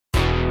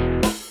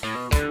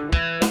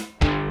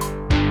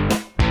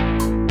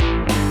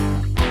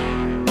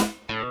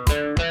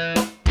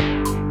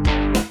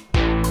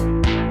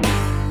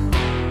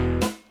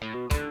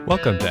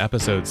Welcome to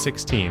episode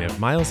 16 of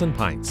Miles and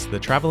Pints, the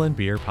Travel and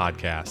Beer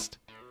podcast.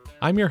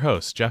 I'm your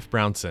host, Jeff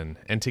Brownson,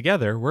 and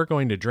together we're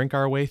going to drink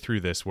our way through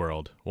this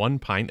world, one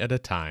pint at a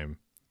time.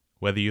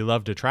 Whether you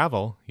love to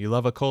travel, you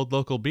love a cold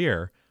local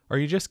beer, or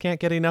you just can't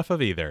get enough of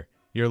either,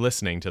 you're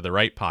listening to the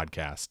right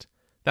podcast.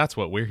 That's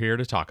what we're here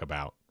to talk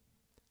about.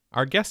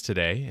 Our guest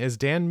today is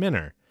Dan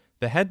Minner,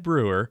 the head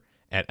brewer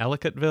at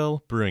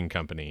Ellicottville Brewing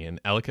Company in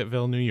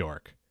Ellicottville, New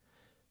York.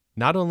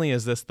 Not only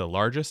is this the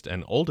largest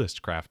and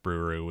oldest craft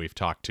brewery we've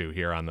talked to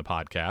here on the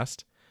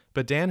podcast,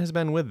 but Dan has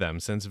been with them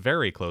since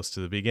very close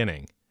to the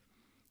beginning.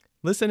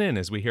 Listen in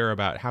as we hear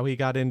about how he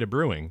got into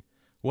brewing,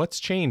 what's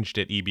changed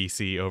at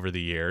EBC over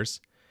the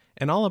years,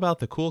 and all about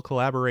the cool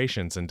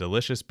collaborations and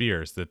delicious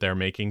beers that they're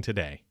making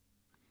today.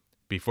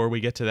 Before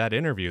we get to that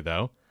interview,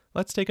 though,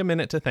 let's take a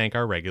minute to thank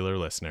our regular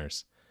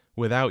listeners.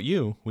 Without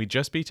you, we'd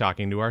just be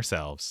talking to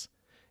ourselves.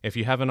 If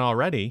you haven't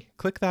already,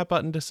 click that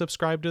button to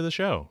subscribe to the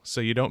show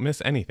so you don't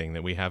miss anything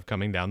that we have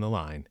coming down the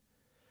line.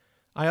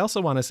 I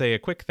also want to say a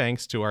quick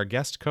thanks to our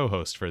guest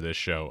co-host for this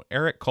show,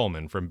 Eric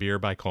Coleman from Beer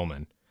by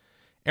Coleman.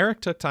 Eric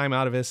took time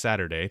out of his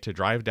Saturday to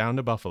drive down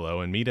to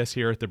Buffalo and meet us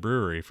here at the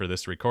brewery for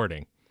this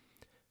recording.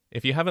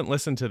 If you haven't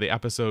listened to the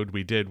episode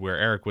we did where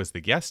Eric was the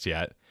guest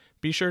yet,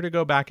 be sure to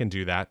go back and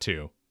do that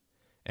too.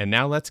 And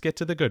now let's get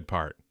to the good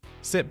part.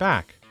 Sit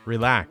back,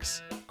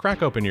 relax,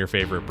 crack open your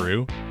favorite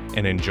brew,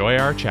 and enjoy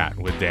our chat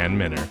with Dan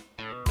Minner.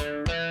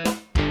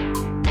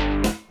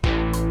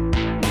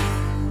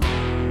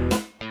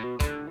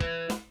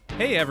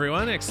 Hey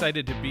everyone,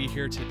 excited to be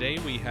here today.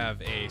 We have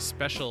a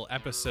special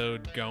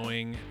episode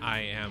going. I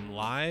am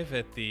live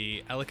at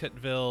the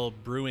Ellicottville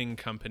Brewing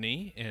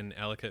Company in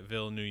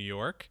Ellicottville, New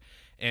York.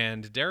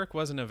 And Derek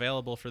wasn't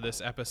available for this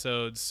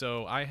episode,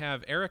 so I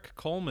have Eric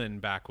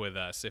Coleman back with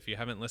us. If you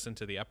haven't listened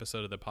to the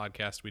episode of the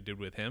podcast we did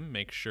with him,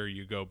 make sure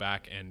you go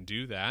back and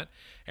do that.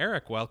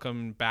 Eric,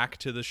 welcome back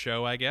to the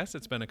show, I guess.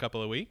 It's been a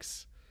couple of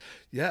weeks.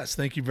 Yes,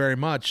 thank you very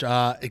much.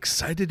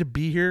 Excited to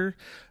be here.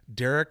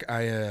 Derek,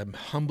 I am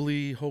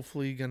humbly,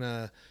 hopefully, going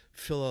to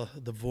fill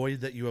the void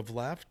that you have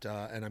left,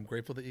 and I'm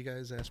grateful that you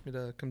guys asked me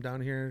to come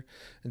down here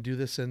and do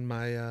this in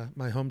my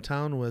my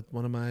hometown with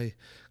one of my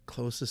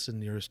closest and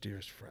nearest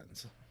dearest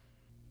friends.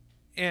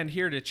 And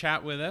here to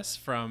chat with us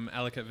from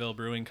Ellicottville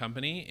Brewing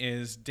Company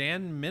is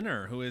Dan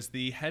Minner, who is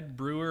the head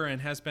brewer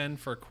and has been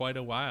for quite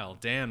a while.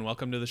 Dan,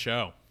 welcome to the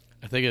show.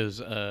 I think it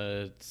was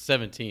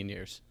 17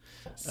 years.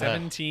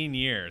 17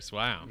 years.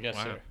 Wow. Yes,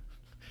 wow. sir.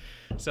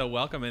 So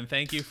welcome, and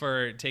thank you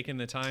for taking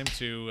the time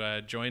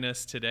to join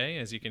us today.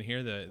 As you can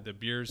hear, the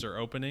beers are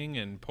opening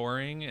and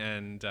pouring,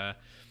 and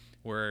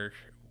we're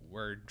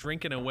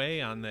drinking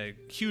away on the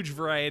huge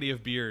variety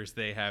of beers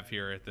they have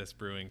here at this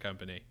brewing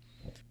company.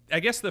 I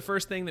guess the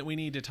first thing that we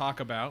need to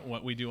talk about,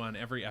 what we do on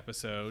every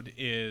episode,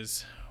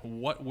 is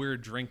what we're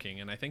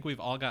drinking, and I think we've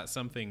all got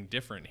something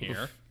different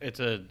here. It's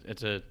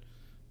a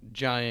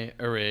giant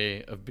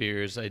array of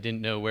beers. I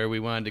didn't know where we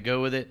wanted to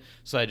go with it,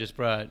 so I just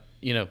brought,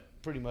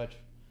 pretty much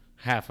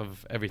half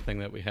of everything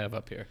that we have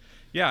up here.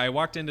 Yeah, I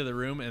walked into the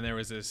room and there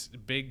was this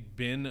big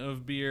bin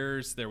of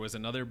beers. There was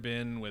another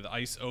bin with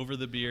ice over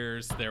the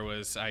beers. There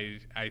was, I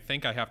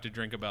think I have to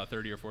drink about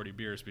 30 or 40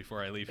 beers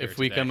before I leave here If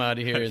we today. come out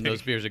of here and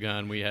those beers are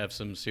gone, we have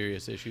some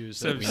serious issues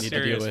that we need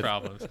to deal with.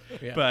 Problems.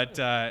 Yeah. But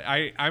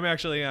I'm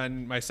actually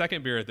on my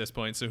second beer at this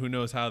point, so who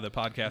knows how the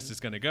podcast is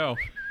going to go.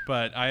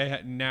 But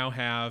I now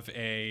have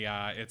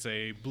it's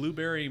a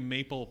blueberry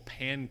maple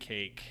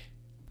pancake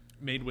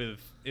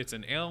it's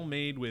an ale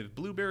made with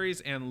blueberries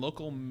and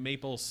local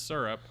maple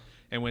syrup.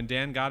 And when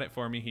Dan got it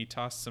for me, he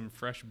tossed some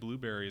fresh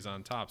blueberries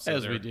on top. So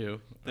As we do.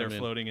 They're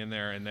floating in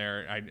there, and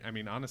I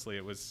mean, honestly,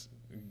 it was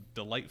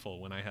delightful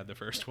when I had the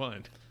first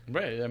one.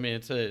 Right. I mean,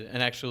 it's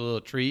an actual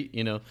little treat,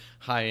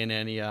 high in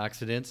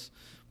antioxidants.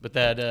 But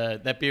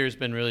that beer has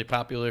been really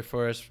popular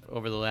for us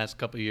over the last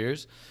couple of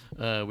years.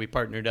 We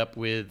partnered up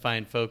with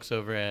fine folks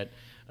over at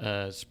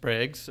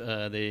Sprague's.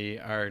 They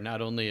are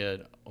not only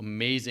an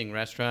amazing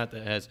restaurant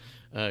that has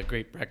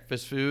great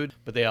breakfast food,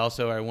 but they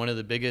also are one of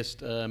the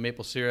biggest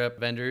maple syrup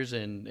vendors,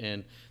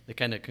 and they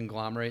kind of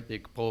conglomerate. They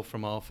pull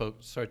from all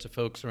sorts of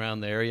folks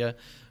around the area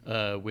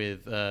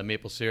with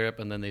maple syrup,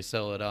 and then they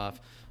sell it off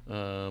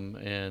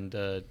and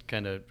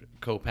kind of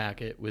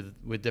co-pack it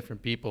with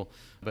different people.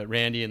 But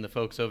Randy and the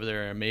folks over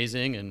there are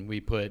amazing, and we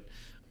put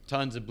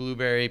tons of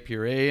blueberry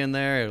puree in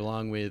there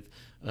along with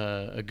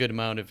a good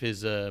amount of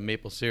his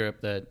maple syrup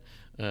that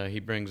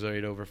he brings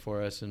right over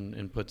for us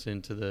and puts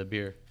into the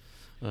beer.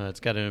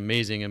 It's got an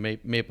amazing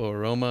maple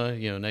aroma,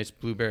 nice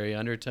blueberry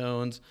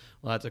undertones,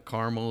 lots of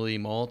caramely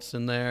malts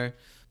in there,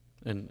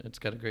 and it's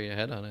got a great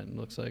head on it, it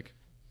looks like.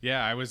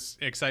 Yeah, I was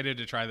excited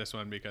to try this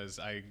one because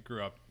I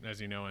grew up,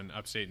 as you know, in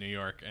upstate New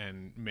York,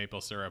 and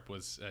maple syrup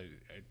was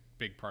a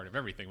big part of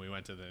everything. We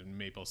went to the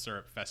Maple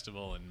Syrup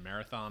Festival and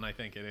Marathon, I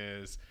think it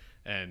is.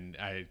 And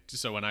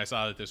so when I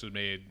saw that this was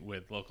made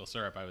with local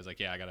syrup, I was like,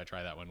 yeah, I got to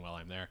try that one while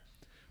I'm there.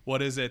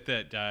 What is it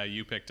that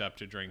you picked up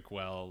to drink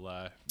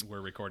while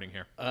we're recording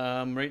here?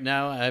 Right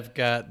now I've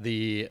got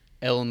the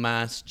El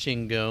Mas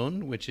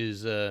Chingon, which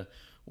is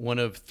one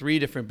of 3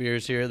 different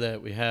beers here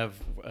that we have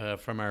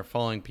from our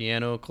Falling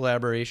Piano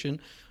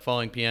collaboration.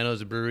 Falling Piano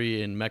is a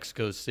brewery in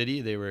Mexico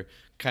City. They were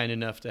kind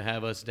enough to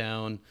have us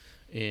down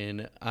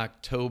in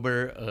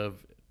October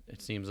of,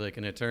 it seems like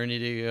an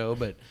eternity ago,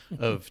 but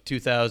of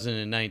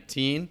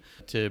 2019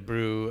 to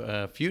brew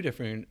a few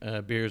different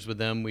beers with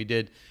them. We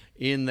did,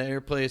 in their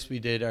place, we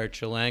did our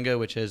Chilanga,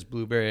 which has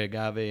blueberry,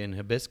 agave, and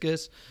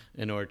hibiscus,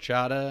 and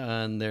horchata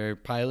on their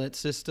pilot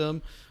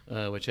system,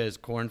 which has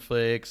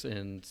cornflakes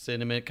and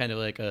cinnamon, kind of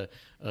like a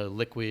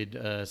liquid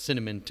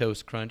cinnamon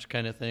toast crunch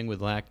kind of thing with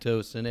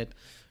lactose in it.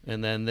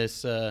 And then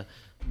this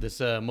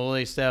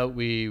mole stout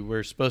we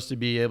were supposed to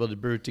be able to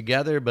brew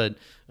together, but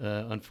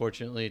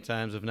unfortunately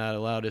times have not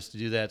allowed us to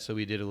do that, so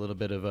we did a little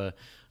bit of a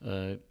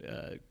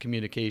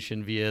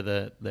communication via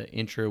the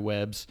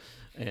intrawebs,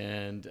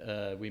 and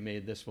we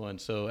made this one.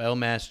 So El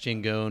Más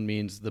Chingón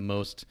means the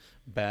most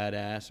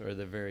badass or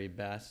the very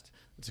best.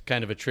 It's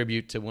kind of a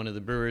tribute to one of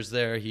the brewers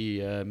there.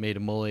 He made a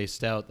mole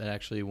stout that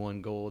actually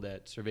won gold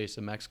at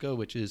Cerveza Mexico,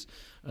 which is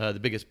the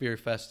biggest beer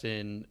fest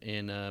in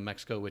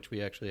Mexico, which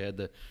we actually had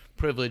the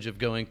privilege of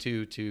going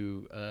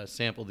to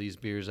sample these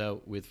beers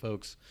out with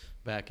folks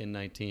back in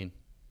 19.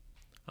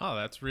 Oh,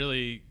 that's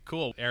really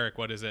cool. Eric,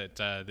 what is it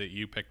that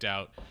you picked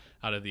out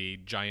of the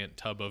giant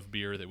tub of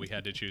beer that we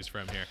had to choose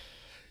from here?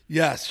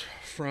 Yes,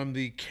 from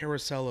the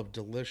carousel of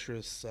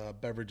delicious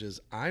beverages.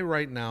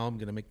 Right now, I'm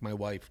going to make my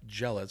wife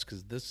jealous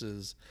because this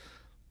is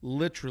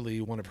literally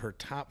one of her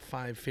top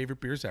 5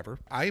 favorite beers ever.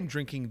 I am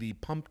drinking the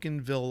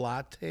Pumpkinville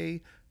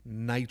Latte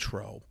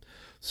Nitro.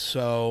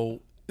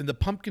 So in the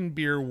pumpkin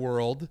beer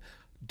world,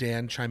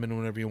 Dan, chime in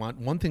whenever you want.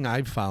 One thing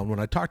I've found when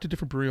I talk to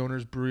different brewery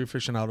owners, brewery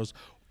aficionados,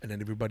 and then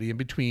everybody in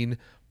between,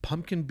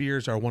 pumpkin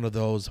beers are one of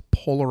those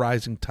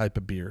polarizing type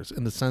of beers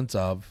in the sense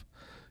of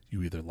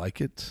you either like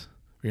it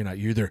or you're not.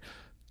 You're either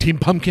team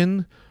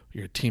pumpkin or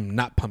you're team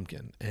not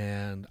pumpkin,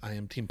 and I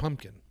am team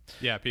pumpkin.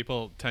 Yeah,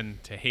 people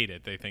tend to hate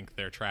it. They think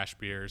they're trash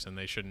beers and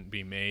they shouldn't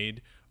be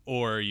made.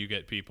 Or you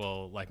get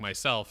people like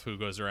myself who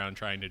goes around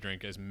trying to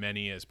drink as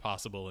many as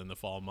possible in the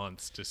fall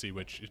months to see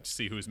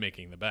who's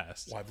making the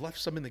best. Well, I've left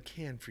some in the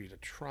can for you to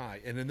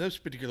try. And in this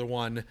particular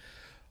one,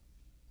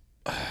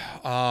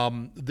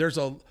 there's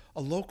a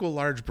local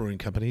large brewing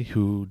company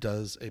who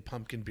does a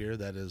pumpkin beer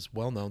that is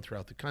well known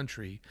throughout the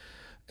country.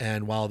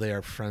 And while they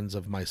are friends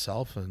of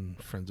myself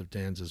and friends of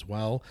Dan's as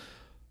well,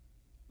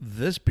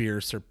 this beer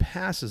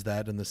surpasses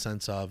that in the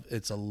sense of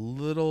it's a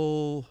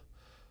little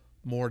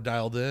more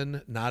dialed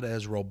in, not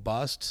as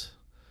robust.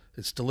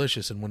 It's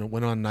delicious. And when it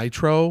went on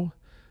Nitro,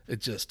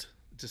 it's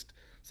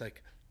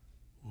like,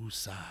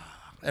 woosah.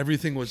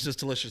 Everything was just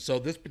delicious. So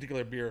this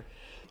particular beer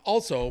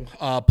also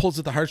pulls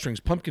at the heartstrings.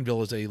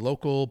 Pumpkinville is a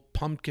local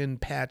pumpkin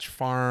patch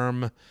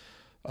farm,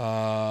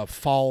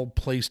 fall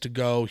place to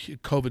go.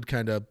 COVID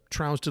kind of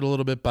trounced it a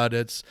little bit, but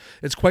it's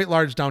quite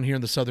large down here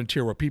in the southern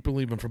tier where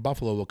people even from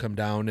Buffalo will come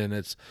down, and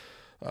it's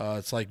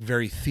like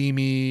very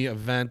themey,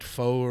 event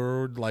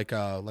forward, like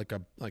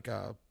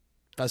a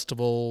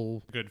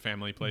festival. Good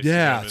family place.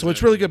 Yeah, so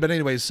it's really good. But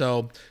anyway,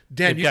 so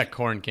Dan, They've got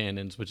corn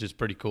cannons, which is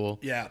pretty cool.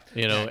 Yeah.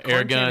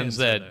 Air guns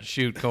that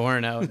shoot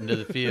corn out into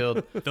the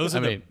field. Those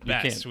are the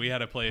best. We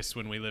had a place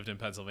when we lived in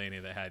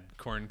Pennsylvania that had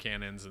corn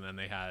cannons, and then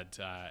they had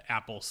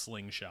apple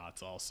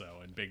slingshots also,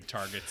 and big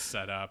targets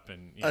set up,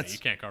 and you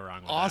can't go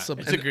wrong with awesome.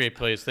 that. It's a great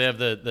place. They have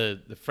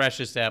the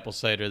freshest apple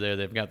cider there.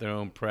 They've got their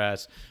own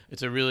press.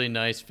 It's a really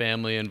nice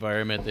family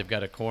environment. They've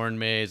got a corn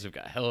maze. They've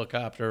got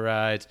helicopter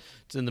rides.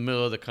 It's in the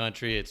middle of the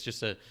country. It's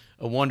just a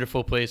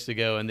wonderful place to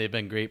go, and they've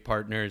been great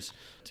partners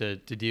to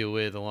deal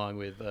with, along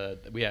with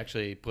we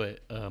actually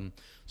put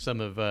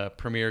some of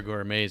Premier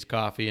Gourmet's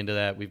coffee into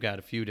that. We've got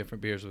a few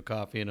different beers with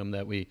coffee in them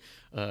that we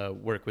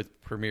work with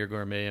Premier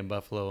Gourmet in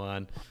Buffalo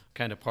on,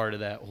 kind of part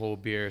of that whole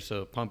beer.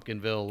 So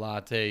Pumpkinville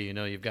Latte,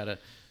 you've got a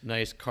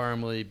nice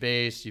caramely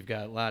base. You've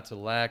got lots of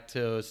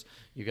lactose.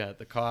 You've got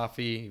the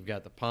coffee. You've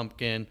got the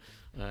pumpkin.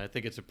 I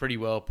think it's a pretty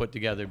well put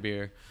together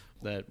beer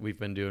that we've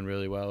been doing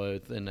really well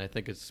with, and I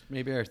think it's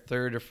maybe our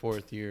 3rd or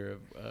 4th year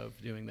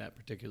of doing that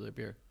particular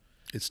beer.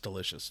 It's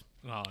delicious.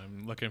 Well,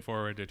 I'm looking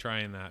forward to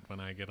trying that when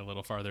I get a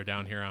little farther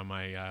down here on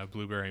my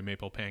blueberry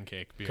maple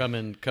pancake beer.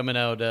 Coming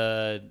out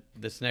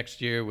this next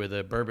year with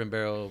a bourbon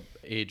barrel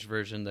aged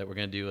version that we're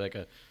going to do like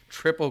a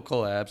triple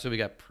collab. So we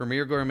got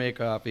Premier Gourmet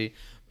Coffee,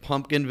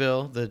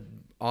 Pumpkinville, the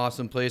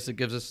awesome place that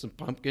gives us some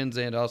pumpkins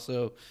and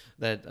also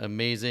that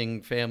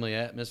amazing family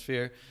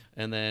atmosphere.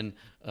 And then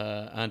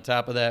on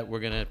top of that, we're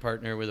going to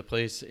partner with a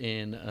place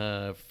in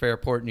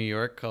Fairport, New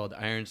York called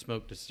Iron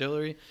Smoke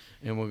Distillery.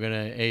 And we're going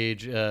to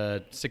age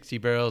 60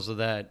 barrels of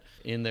that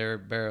in their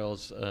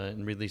barrels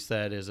and release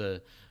that as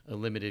a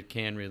limited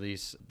can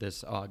release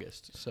this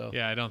August. So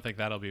yeah, I don't think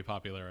that'll be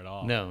popular at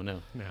all.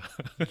 No.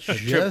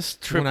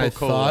 Just when I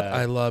triple thought collab.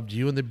 I loved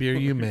you and the beer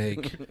you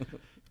make,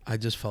 I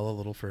just fell a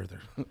little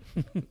further.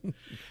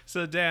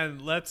 So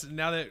Dan,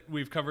 now that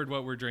we've covered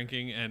what we're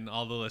drinking and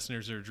all the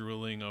listeners are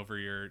drooling over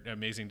your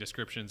amazing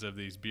descriptions of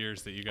these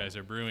beers that you guys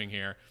are brewing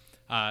here,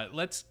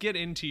 let's get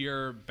into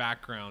your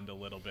background a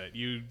little bit.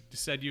 You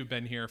said you've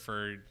been here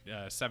for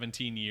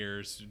 17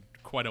 years,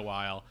 quite a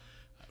while.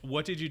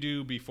 What did you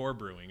do before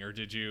brewing, or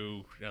did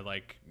you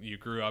like you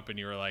grew up and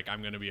you were like,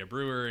 I'm going to be a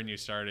brewer, and you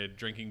started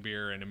drinking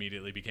beer and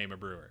immediately became a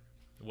brewer?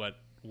 What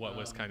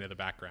was kind of the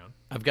background?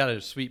 I've got a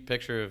sweet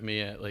picture of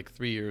me at like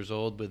 3 years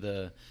old with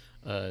a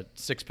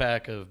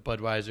 6-pack of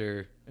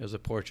Budweiser. It was a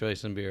poor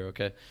choice in beer,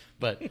 okay?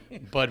 But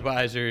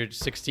Budweiser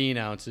 16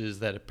 ounces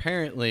that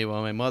apparently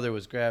while my mother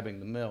was grabbing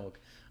the milk,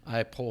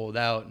 I pulled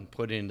out and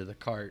put into the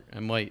cart.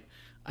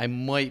 I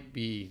might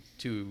be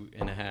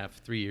 2.5,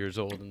 3 years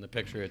old in the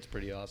picture. It's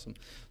pretty awesome.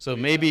 So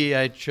maybe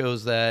I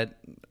chose that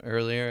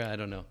earlier. I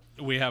don't know.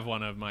 We have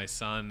one of my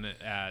son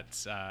at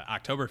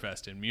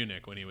Oktoberfest in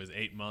Munich when he was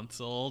 8 months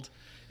old,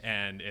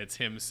 and it's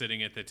him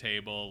sitting at the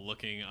table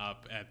looking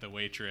up at the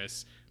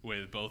waitress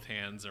with both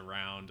hands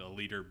around a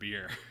liter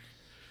beer.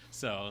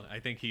 So I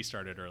think he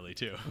started early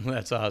too.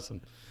 That's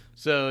awesome.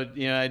 So,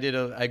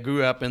 I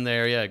grew up in the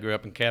area. I grew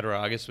up in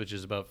Cattaraugus, which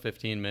is about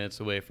 15 minutes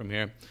away from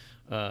here.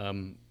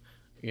 Living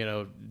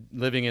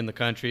in the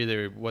country,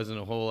 there wasn't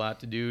a whole lot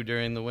to do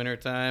during the winter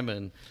time,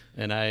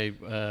 and I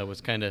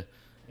was kind of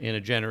in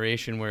a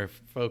generation where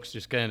folks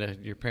just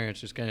your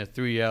parents just kind of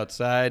threw you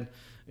outside,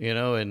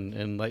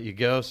 and let you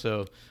go.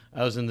 So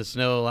I was in the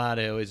snow a lot.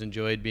 I always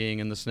enjoyed being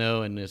in the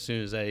snow, and as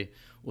soon as I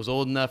was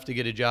old enough to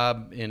get a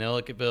job in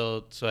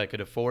Ellicottville so I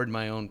could afford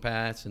my own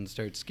pass and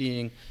start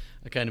skiing,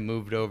 I kind of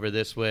moved over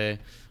this way.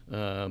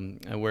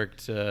 I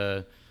worked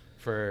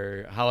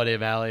for Holiday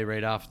Valley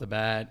right off the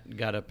bat,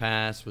 got a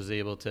pass, was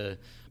able to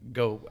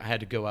go. I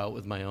had to go out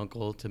with my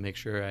uncle to make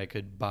sure I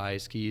could buy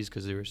skis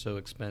because they were so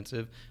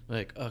expensive.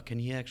 Like, oh, can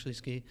he actually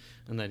ski?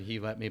 And then he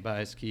let me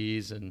buy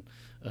skis. And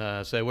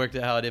so I worked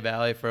at Holiday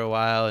Valley for a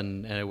while,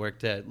 and I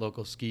worked at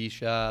local ski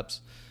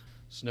shops,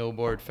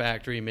 snowboard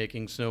factory,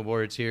 making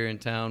snowboards here in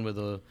town with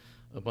a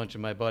bunch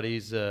of my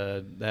buddies.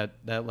 That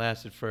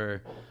lasted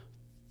for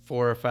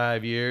 4 or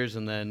 5 years,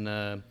 and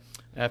then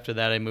after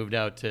that I moved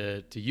out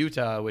to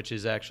Utah, which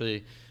is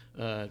actually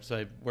so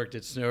I worked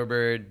at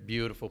Snowbird,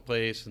 beautiful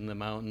place in the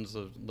mountains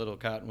of Little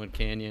Cottonwood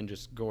Canyon,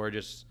 just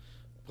gorgeous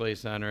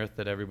place on earth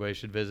that everybody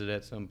should visit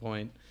at some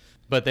point.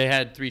 But they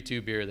had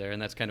 3-2 beer there,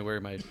 and that's kind of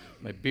where my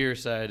beer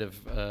side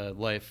of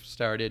life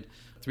started.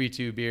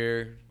 3-2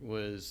 beer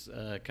was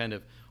kind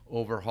of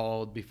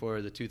overhauled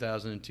before the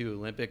 2002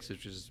 Olympics,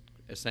 which is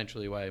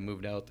essentially why I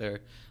moved out there,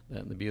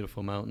 in the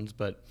beautiful mountains.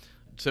 But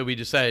so we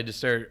decided to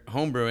start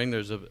homebrewing.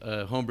 There's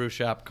a homebrew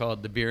shop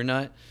called the Beer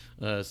Nut.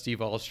 Steve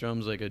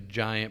Ahlstrom's like a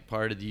giant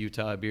part of the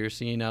Utah beer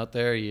scene out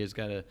there. He has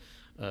got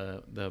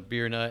the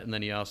Beer Nut, and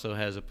then he also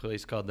has a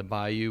place called the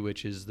Bayou,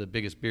 which is the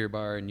biggest beer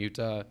bar in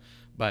Utah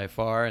by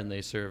far, and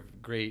they serve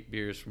great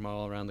beers from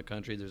all around the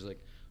country. There's like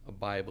a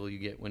Bible you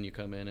get when you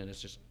come in, and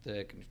it's just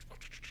thick and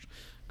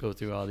go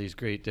through all these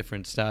great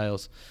different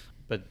styles.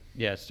 But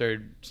yeah,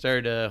 started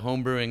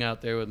homebrewing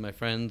out there with my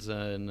friends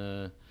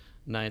in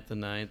 9th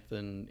and 9th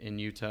in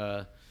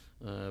Utah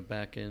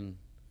back in,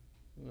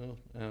 well,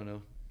 I don't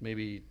know,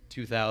 maybe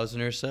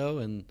 2000 or so,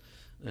 and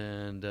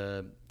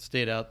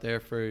stayed out there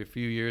for a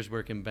few years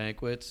working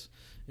banquets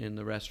in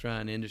the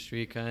restaurant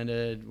industry, kind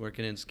of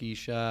working in ski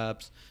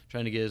shops,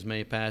 trying to get as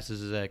many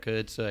passes as I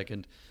could so I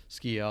could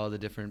ski all the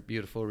different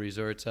beautiful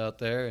resorts out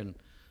there. And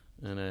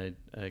I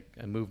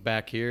moved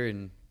back here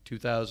in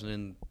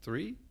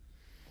 2003,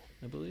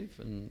 I believe,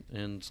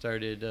 and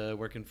started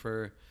working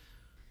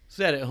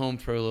sat at home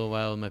for a little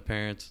while with my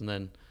parents, and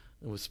then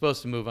I was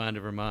supposed to move on to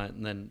Vermont,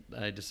 and then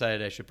I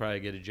decided I should probably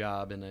get a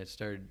job, and I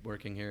started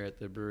working here at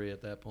the brewery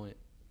at that point.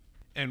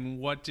 And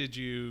what did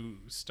you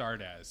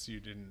start as? You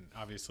didn't,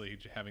 obviously,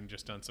 having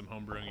just done some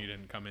homebrewing, you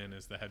didn't come in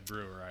as the head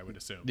brewer, I would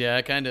assume. Yeah,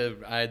 I kind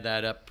of eyed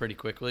that up pretty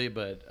quickly,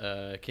 but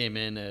I came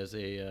in as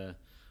a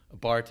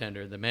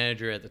bartender. The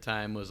manager at the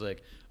time was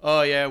like,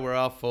 oh, yeah, we're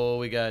all full.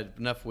 We got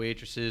enough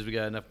waitresses. We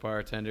got enough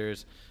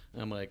bartenders.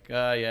 And I'm like,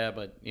 yeah,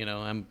 but,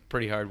 I'm a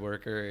pretty hard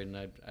worker, and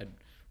I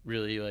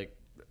really,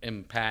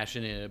 am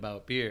passionate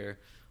about beer.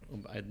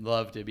 I'd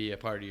love to be a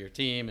part of your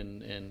team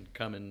and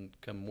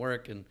come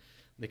work. And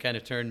they kind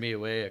of turned me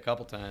away a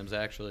couple times,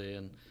 actually.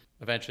 And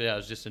eventually I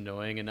was just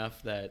annoying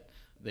enough that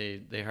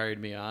they hired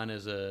me on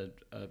as a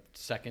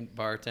second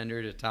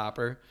bartender to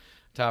Topper.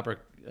 Topper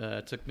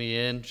took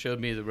me in, showed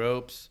me the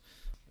ropes,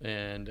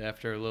 and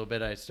after a little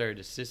bit I started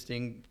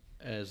assisting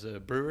as a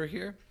brewer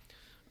here.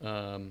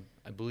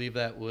 I believe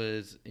that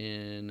was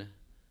it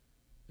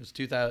was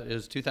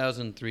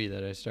 2003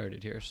 that I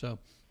started here. So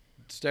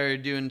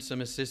started doing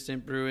some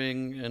assistant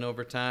brewing, and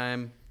over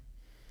time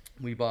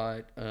we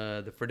bought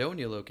the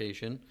Fredonia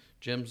location,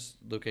 Jim's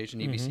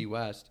location, EBC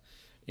West,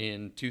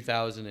 in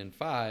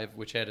 2005,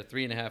 which had a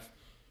 3.5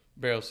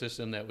 barrel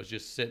system that was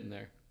just sitting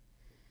there.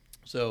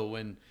 So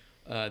when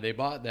they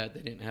bought that, they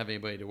didn't have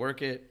anybody to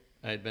work it.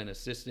 I had been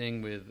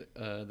assisting with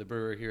the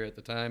brewer here at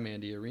the time,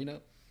 Andy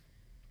Arena.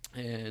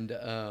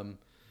 And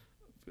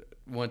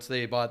once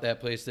they bought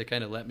that place, they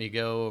kind of let me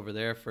go over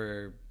there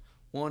for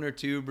 1 or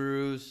 2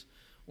 brews.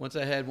 Once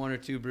I had 1 or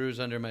 2 brews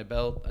under my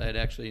belt, I had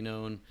actually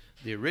known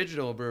the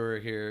original brewer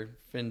here,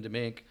 Finn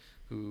DeMink,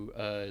 who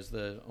is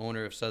the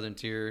owner of Southern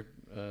Tier,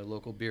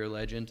 local beer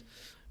legend.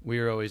 We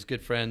were always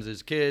good friends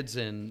as kids,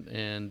 and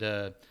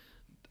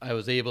I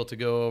was able to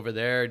go over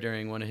there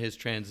during one of his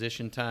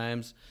transition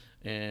times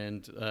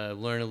and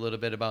learn a little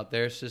bit about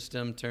their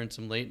system, turn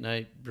some late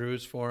night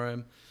brews for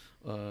him,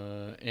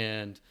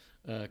 and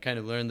kind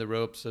of learn the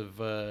ropes of.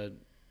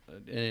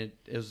 And it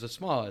was a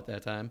small at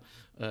that time,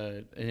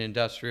 an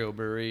industrial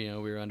brewery. You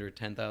know, we were under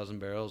 10,000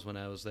 barrels when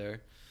I was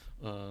there,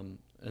 and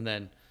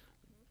then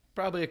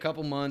probably a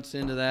couple months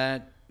into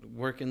that,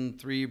 working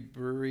 3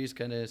 breweries,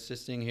 kind of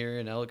assisting here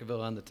in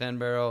Ellicottville on the 10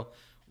 barrel,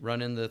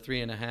 running the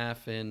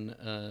 3.5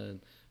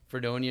 in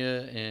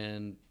Fredonia,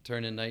 and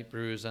turning night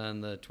brews on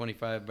the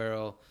 25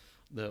 barrel,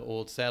 the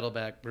old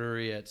Saddleback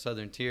Brewery at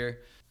Southern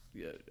Tier.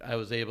 I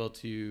was able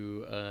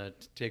to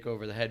take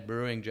over the head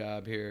brewing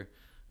job here.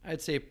 I'd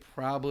say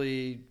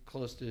probably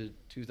close to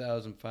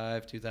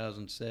 2005,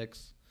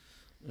 2006.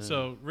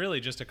 So really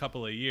just a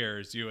couple of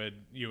years. You had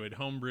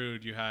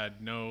homebrewed, you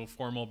had no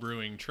formal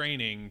brewing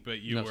training,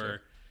 but you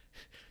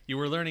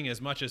were learning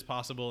as much as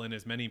possible in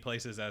as many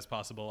places as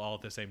possible all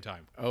at the same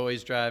time.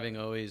 Always driving,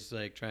 always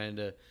like trying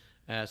to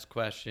ask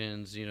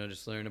questions, you know,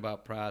 just learn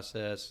about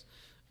process.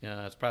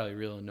 It's probably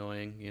real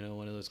annoying, you know,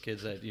 one of those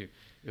kids that you're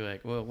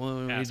like, well,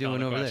 what are you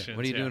doing over there?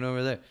 What are you doing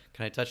over there?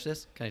 Can I touch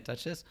this? Can I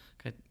touch this?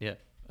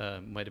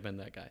 Might have been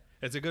that guy.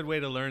 It's a good way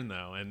to learn,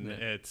 though, and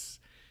it's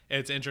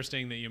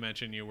interesting that you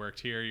mentioned you worked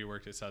here, you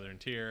worked at Southern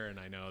Tier, and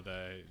I know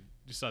the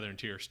Southern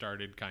Tier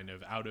started kind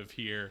of out of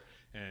here.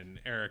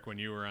 And Eric, when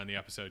you were on the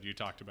episode, you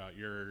talked about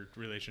your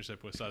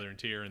relationship with Southern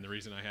Tier, and the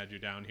reason I had you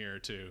down here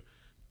to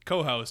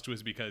co-host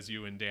was because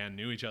you and Dan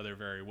knew each other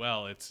very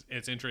well. It's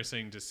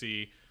interesting to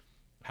see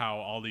how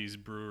all these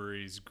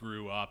breweries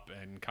grew up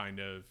and kind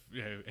of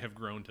have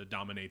grown to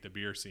dominate the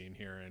beer scene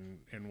here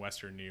in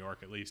Western New York,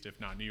 at least, if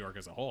not New York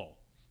as a whole.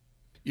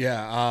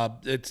 Yeah,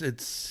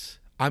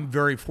 I'm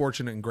very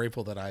fortunate and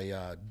grateful that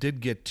I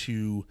did get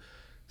to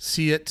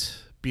see it,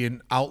 be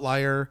an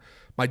outlier.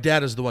 My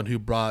dad is the one who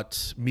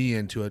brought me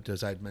into it,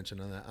 as I'd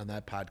mentioned on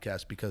that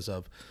podcast, because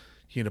of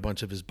he and a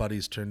bunch of his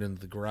buddies turned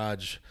into the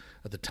garage.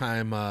 At the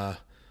time,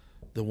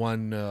 the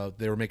one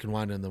they were making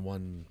wine, and the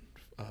one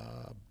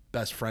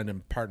best friend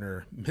and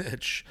partner,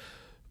 Mitch,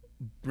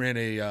 ran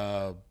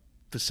a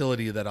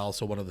facility that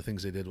also one of the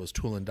things they did was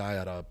tool and die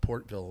out of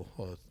Portville,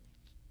 a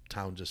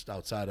town just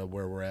outside of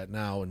where we're at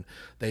now, and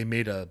they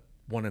made a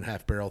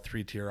 1.5 barrel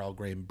 3-tier all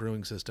grain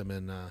brewing system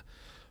in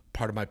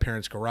part of my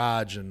parents'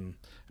 garage. And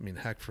I mean,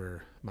 heck,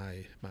 for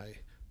my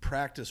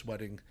practice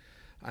wedding,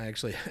 I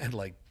actually had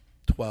like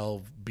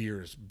 12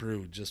 beers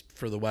brewed just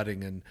for the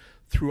wedding, and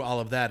through all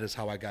of that is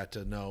how I got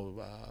to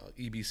know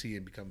EBC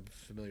and become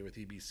familiar with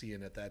EBC.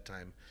 And at that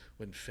time,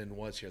 when Finn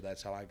was here,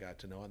 that's how I got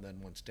to know. And then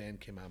once Dan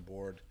came on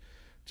board,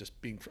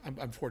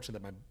 I'm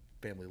fortunate that my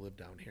family lived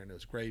down here, and it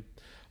was great,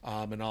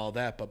 and all of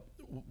that. But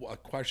a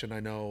question I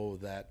know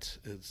that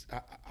is,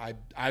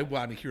 I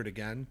want to hear it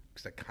again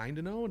because I kind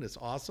of know, and it's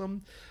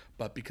awesome,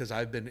 but because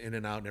I've been in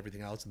and out and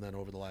everything else, and then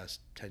over the last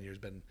 10 years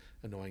been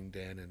annoying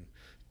Dan and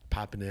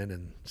popping in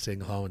and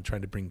saying hello and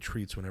trying to bring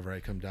treats whenever I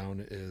come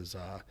down, is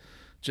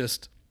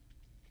just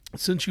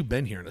since you've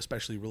been here, and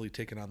especially really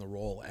taking on the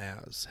role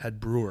as head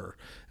brewer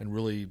and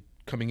really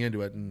coming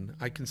into it. And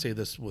I can say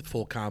this with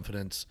full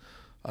confidence,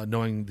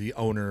 knowing the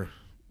owner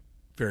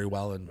very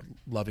well and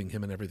loving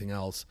him and everything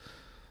else,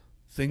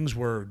 things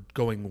were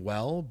going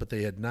well, but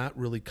they had not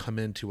really come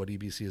into what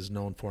EBC is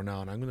known for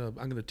now. And I'm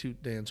gonna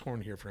toot Dan's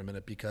horn here for a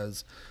minute,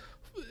 because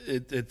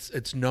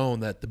it's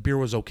known that the beer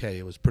was okay.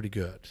 It was pretty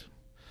good,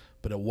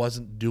 but it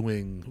wasn't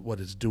doing what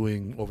it's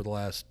doing over the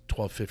last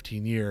 12,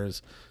 15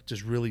 years,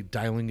 just really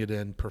dialing it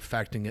in,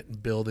 perfecting it,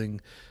 and building.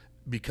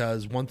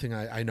 Because one thing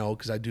I know,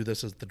 because I do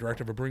this as the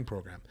director of a brewing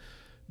program,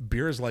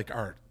 beer is like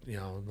art. You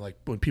know, like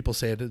when people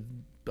say it,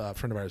 a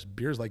friend of ours,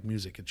 beer is like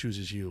music. It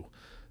chooses you.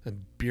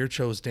 And beer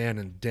chose Dan,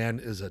 and Dan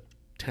is a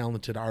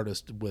talented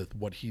artist with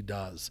what he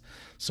does.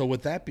 So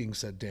with that being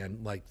said, Dan,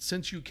 like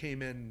since you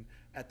came in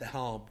at the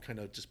helm, kind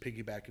of just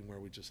piggybacking where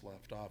we just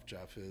left off,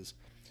 Jeff, is,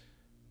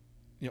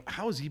 you know,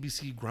 how has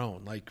EBC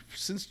grown? Like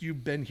since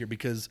you've been here,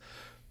 because,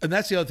 and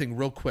that's the other thing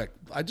real quick,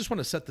 I just want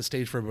to set the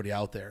stage for everybody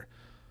out there.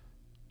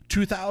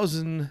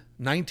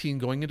 2019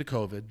 going into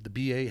COVID, the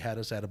BA had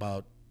us at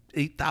about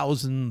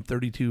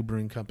 8,032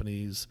 brewing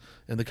companies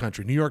in the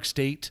country. New York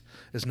State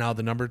is now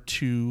the number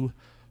 2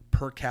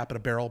 per capita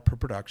barrel per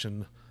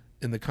production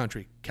in the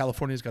country.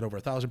 California's got over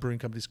 1,000 brewing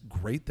companies.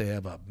 Great. They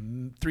have a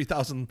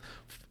 3,000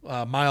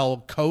 mile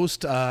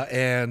coast,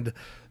 and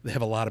they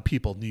have a lot of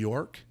people. New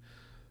York,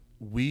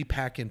 we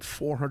pack in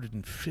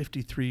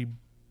 453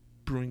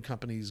 brewing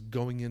companies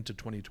going into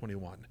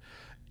 2021.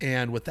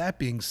 And with that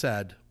being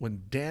said,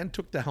 when Dan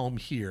took the helm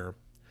here,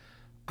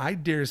 I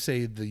dare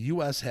say the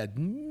U.S. had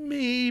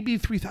maybe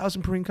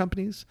 3,000 brewing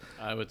companies.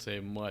 I would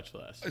say much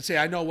less. I'd say,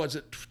 I know, was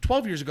it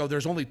 12 years ago,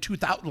 there's only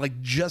 2,000, like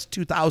just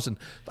 2,000.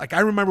 Like I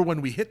remember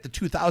when we hit the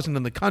 2,000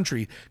 in the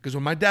country, because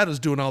when my dad was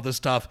doing all this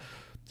stuff,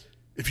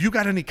 if you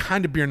got any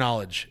kind of beer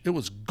knowledge, it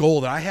was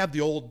gold. I have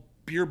the old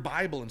beer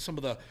Bible and some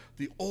of the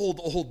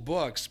old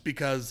books,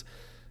 because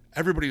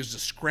everybody was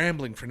just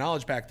scrambling for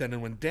knowledge back then.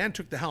 And when Dan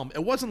took the helm,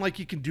 it wasn't like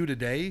you can do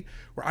today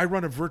where I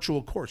run a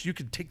virtual course. You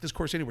can take this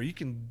course anywhere. You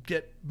can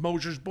get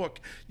Mosier's book.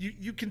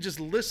 You can just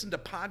listen to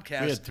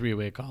podcasts. We had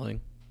three-way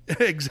calling.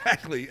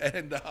 Exactly.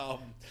 And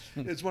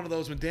it's one of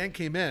those, when Dan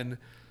came in,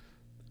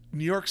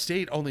 New York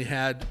State only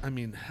had,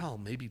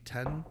 maybe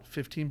 10,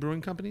 15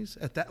 brewing companies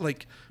at that.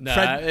 Like, No,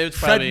 it was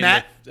Fred probably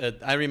Matt.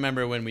 I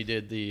remember when we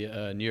did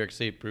the New York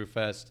State Brew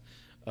Fest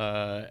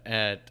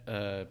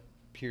at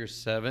Pier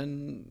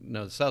 7,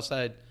 no, the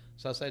Southside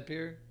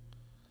Pier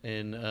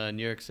in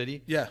New York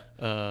City. Yeah.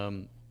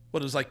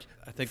 What it was like,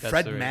 I think that's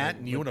Fred, the right Matt, one.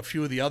 and you and a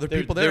few of the other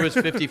people there. There was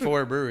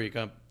 54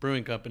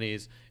 brewing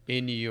companies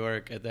in New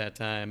York at that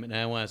time, and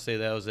I want to say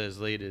that was as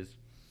late as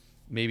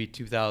maybe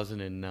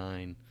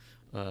 2009.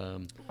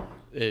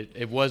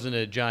 It wasn't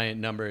a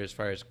giant number as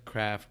far as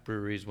craft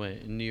breweries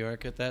went in New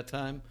York at that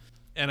time.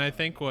 And I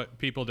think what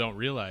people don't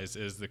realize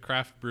is the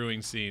craft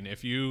brewing scene.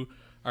 If you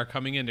are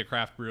coming into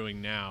craft brewing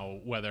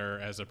now, whether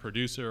as a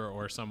producer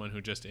or someone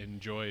who just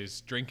enjoys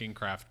drinking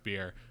craft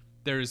beer,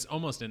 there's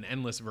almost an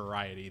endless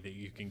variety that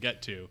you can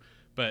get to.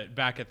 But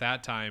back at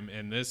that time,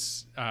 and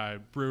this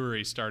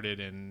brewery started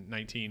in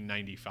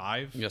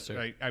 1995, yes,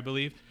 sir. I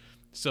believe.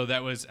 So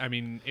that was,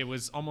 it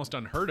was almost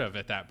unheard of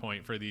at that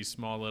point for these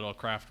small little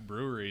craft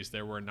breweries.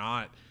 There were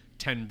not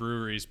 10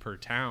 breweries per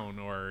town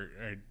or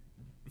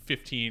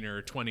 15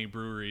 or 20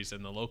 breweries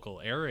in the local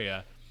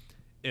area.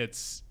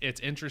 It's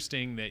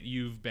interesting that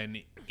you've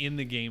been in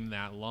the game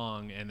that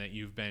long and that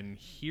you've been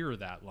here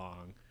that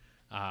long.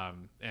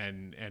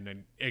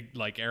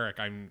 Like Eric,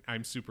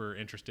 I'm super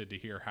interested to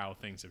hear how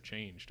things have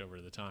changed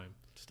over the time.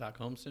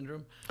 Stockholm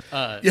syndrome.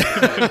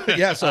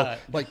 Yeah. So,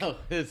 no,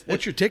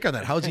 what's your take on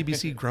that? How's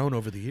EBC grown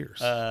over the years?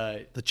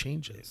 The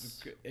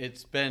changes.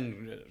 It's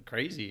been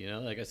crazy.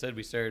 Like I said,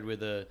 we started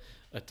with a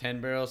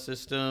 10-barrel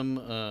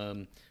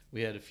system.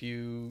 We had a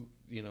few,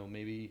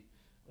 maybe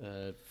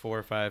 4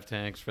 or 5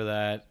 tanks for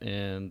that,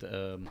 and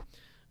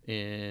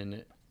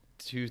in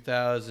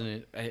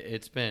 2000,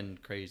 it's been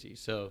crazy.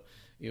 So.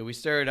 We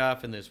started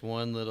off in this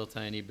one little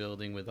tiny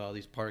building with all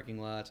these parking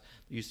lots.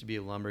 There used to be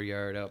a lumber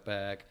yard out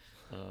back.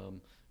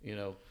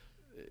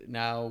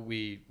 Now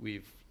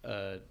we've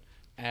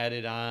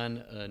added on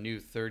a new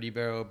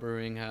 30-barrel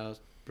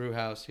brew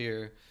house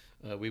here.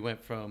 We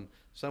went from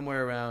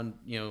somewhere around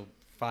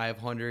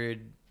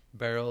 500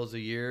 barrels a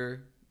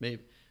year.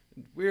 Maybe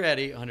we were at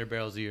 800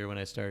 barrels a year when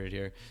I started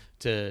here.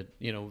 To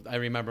I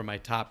remember my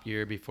top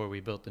year before we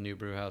built the new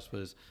brew house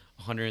was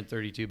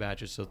 132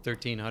 batches, so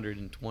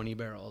 1,320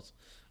 barrels.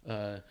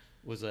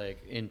 Was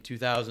like in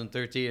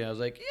 2013. I was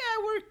like,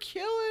 yeah, we're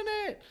killing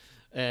it.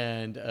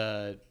 And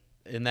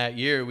in that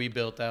year, we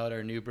built out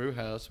our new brew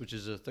house, which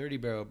is a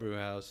 30-barrel brew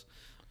house,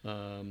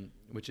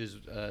 which is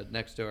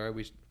next door.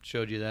 We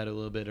showed you that a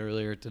little bit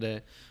earlier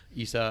today.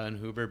 Isa and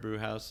Huber Brew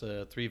House,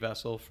 a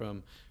 3-vessel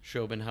from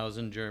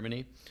Schobenhausen,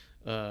 Germany.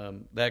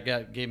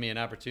 That gave me an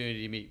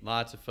opportunity to meet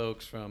lots of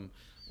folks from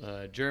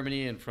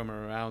Germany and from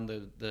around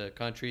the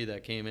country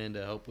that came in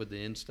to help with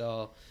the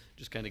install.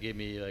 Just kind of gave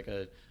me like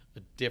a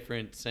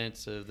different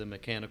sense of the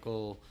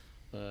mechanical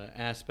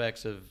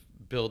aspects of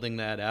building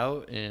that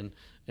out and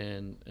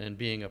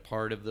being a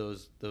part of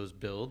those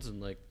builds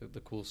and like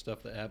the cool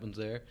stuff that happens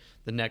there.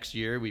 The next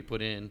year we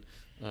put in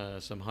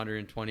some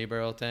 120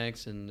 barrel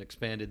tanks and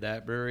expanded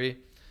that brewery,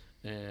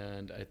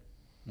 and I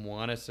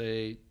want to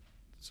say,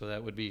 so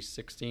that would be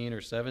 16 or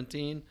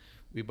 17.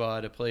 We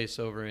bought a place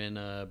over in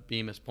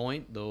Bemis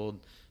Point, the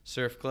old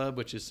surf club,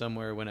 which is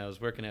somewhere when I was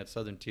working at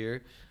Southern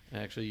Tier. I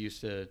actually used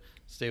to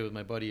stay with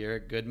my buddy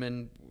Eric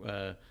Goodman.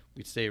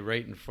 We'd stay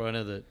right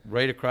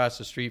across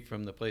the street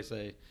from the place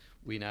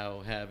we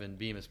now have in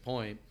Bemis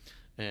Point,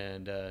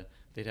 and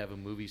they'd have a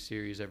movie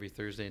series every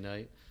Thursday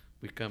night.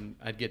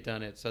 I'd get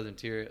done at Southern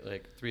Tier at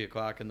like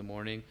 3:00 in the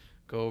morning,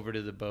 go over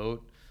to the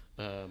boat.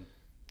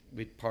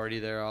 We'd party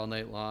there all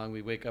night long.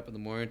 We'd wake up in the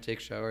morning, take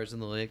showers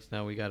in the lakes.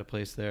 Now we got a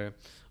place there.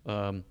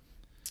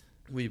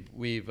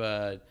 We've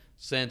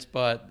since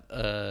bought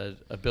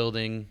a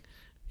building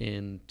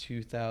in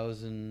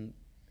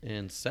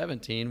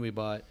 2017. We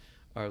bought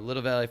our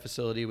Little Valley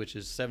facility, which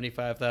is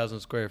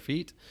 75,000 square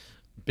feet,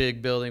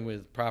 big building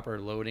with proper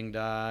loading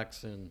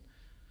docks, and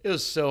it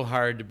was so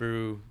hard to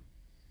brew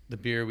the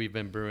beer we've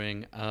been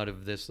brewing out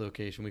of this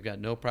location. We've got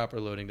no proper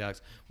loading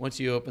docks. Once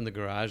you open the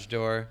garage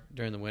door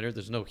during the winter,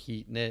 there's no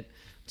heat in it.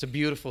 It's a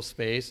beautiful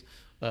space,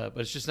 but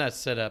it's just not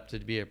set up to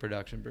be a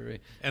production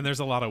brewery. And there's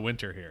a lot of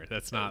winter here.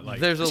 That's not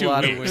like there's a 2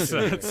 lot of weeks.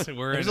 winter.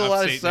 There's a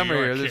lot of summer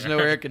here. There's no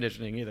air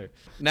conditioning either.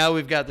 Now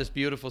we've got this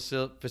beautiful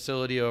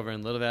facility over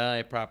in Little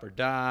Valley, proper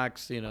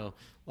docks,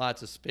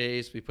 lots of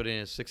space. We put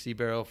in a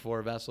 60-barrel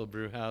 4-vessel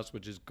brew house,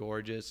 which is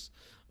gorgeous.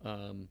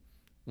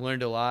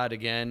 Learned a lot.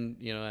 Again,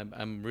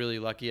 I'm really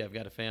lucky. I've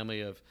got a family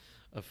of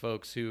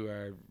folks who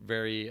are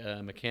very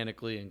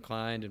mechanically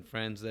inclined and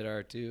friends that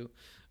are too.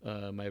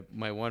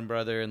 My one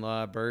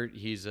brother-in-law, Bert,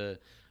 he's a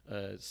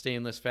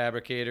stainless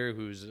fabricator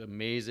who's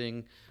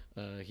amazing.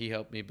 He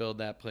helped me build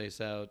that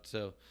place out.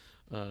 So,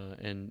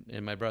 and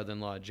my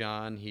brother-in-law,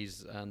 John,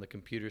 he's on the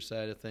computer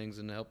side of things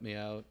and helped me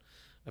out.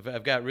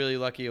 I've got really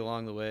lucky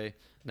along the way.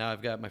 Now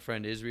I've got my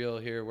friend Israel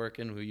here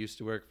working, who used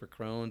to work for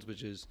Crohn's,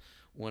 which is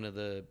one of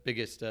the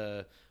biggest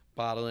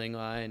bottling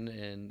line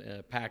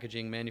and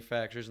packaging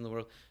manufacturers in the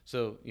world.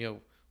 So,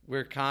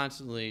 we're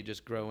constantly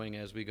just growing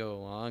as we go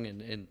along,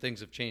 and things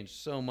have changed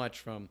so much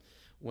from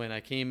when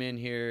I came in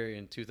here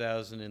in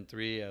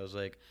 2003. I was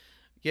like,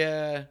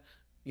 yeah,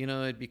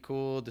 it'd be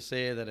cool to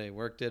say that I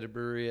worked at a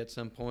brewery at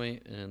some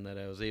point and that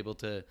I was able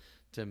to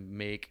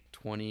make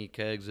 20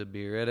 kegs of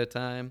beer at a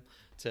time,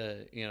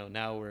 to,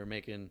 now we're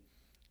making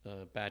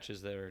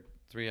batches that are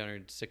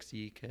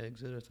 360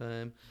 kegs at a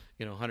time,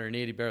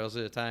 180 barrels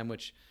at a time,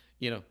 which,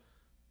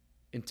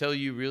 until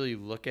you really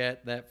look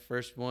at that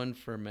first one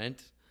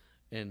ferment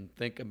and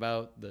think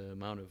about the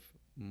amount of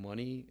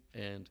money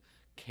and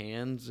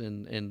cans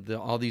and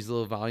all these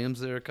little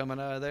volumes that are coming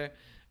out of there,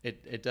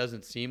 it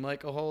doesn't seem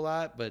like a whole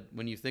lot. But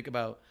when you think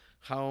about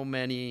how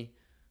many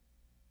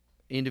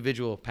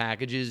individual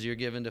packages you're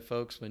giving to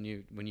folks when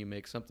you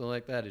make something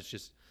like that, it's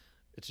just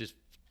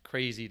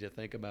crazy to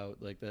think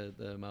about, like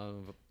the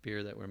amount of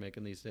beer that we're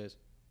making these days.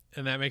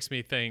 And that makes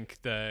me think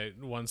the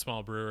one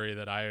small brewery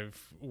that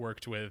I've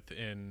worked with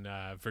in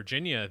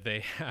Virginia, they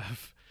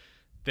have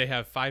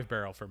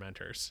 5-barrel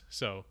fermenters,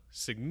 so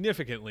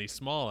significantly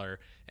smaller.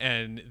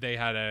 And they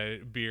had a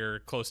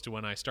beer close to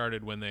when I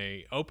started, when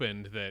they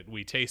opened, that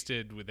we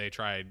tasted. They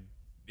tried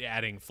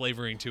adding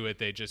flavoring to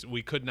it.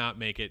 We could not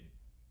make it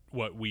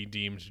what we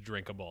deemed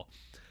drinkable.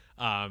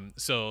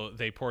 So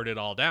they poured it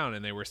all down,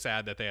 and they were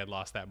sad that they had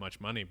lost that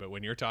much money. But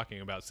when you're talking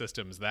about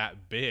systems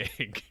that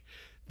big,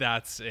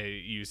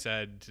 you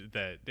said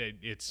that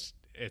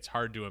it's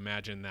hard to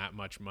imagine that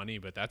much money,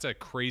 but that's a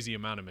crazy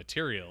amount of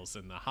materials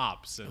and the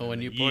hops. And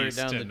when you pour it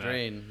down the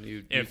drain,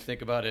 you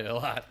think about it a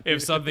lot.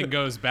 If something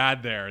goes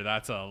bad there,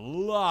 that's a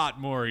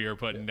lot more you're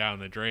putting down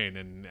the drain,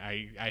 and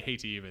I hate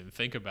to even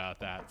think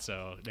about that.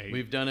 So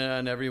we've done it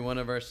on every one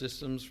of our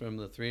systems, from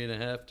the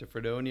 3.5 to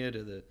Fredonia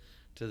to the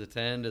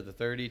 10 to the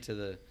 30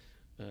 to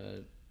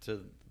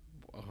the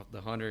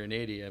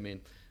 180. I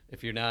mean,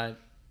 if you're not,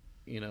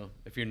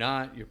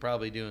 you're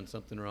probably doing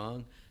something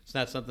wrong. It's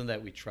not something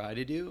that we try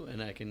to do,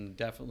 and I can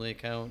definitely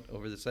count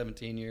over the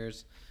 17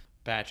 years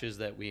batches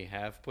that we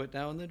have put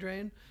down the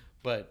drain.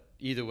 But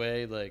either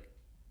way, like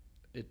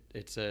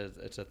it's a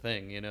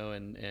thing,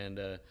 and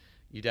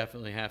you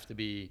definitely have to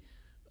be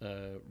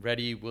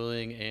ready,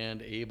 willing,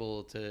 and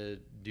able to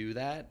do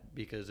that,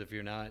 because if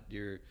you're not,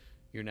 you're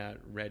not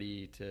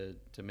ready to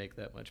make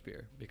that much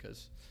beer,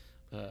 because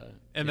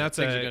and things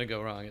are going to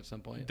go wrong at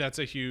some point. That's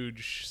a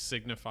huge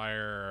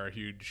signifier, or a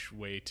huge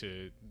way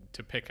to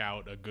pick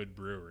out a good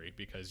brewery,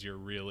 because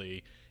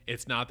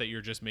it's not that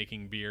you're just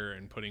making beer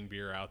and putting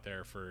beer out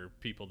there for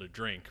people to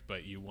drink,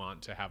 but you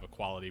want to have a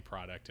quality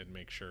product and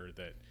make sure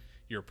that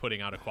you're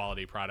putting out a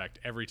quality product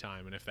every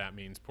time. And if that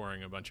means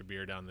pouring a bunch of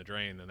beer down the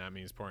drain, then that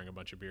means pouring a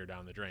bunch of beer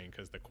down the drain,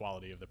 because the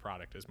quality of the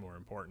product is more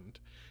important.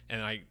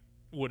 And I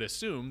would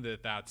assume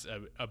that that's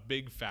a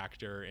big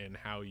factor in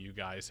how you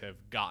guys have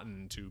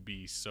gotten to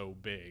be so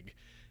big,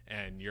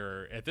 and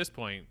you're at this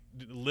point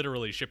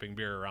literally shipping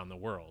beer around the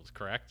world,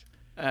 correct?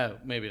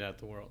 Maybe not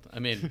the world. I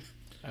mean,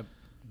 I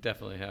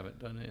definitely haven't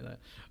done any of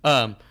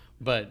that.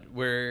 But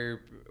we're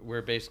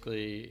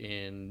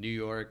basically in New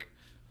York,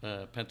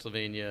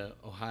 Pennsylvania,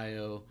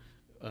 Ohio,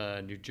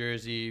 New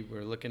Jersey.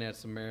 We're looking at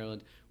some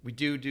Maryland. We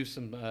do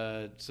some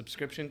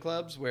subscription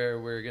clubs where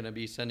we're going to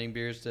be sending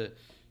beers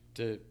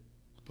to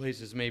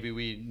places maybe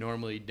we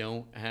normally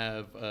don't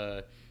have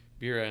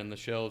beer on the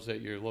shelves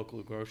at your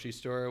local grocery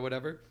store or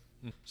whatever.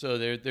 So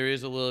there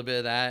is a little bit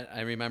of that.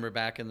 I remember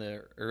back in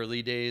the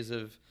early days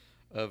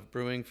of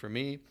brewing for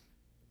me,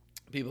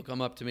 people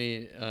come up to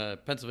me.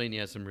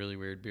 Pennsylvania has some really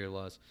weird beer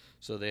laws.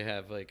 So they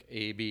have like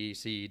A, B,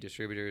 C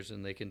distributors,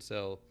 and they can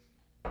sell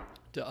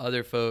to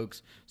other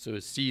folks. So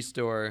a C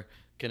store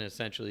can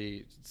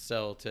essentially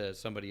sell to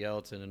somebody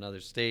else in another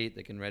state.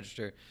 They can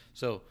register.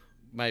 So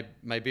my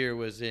beer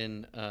was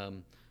in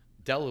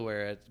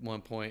Delaware at one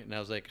point, and I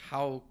was like,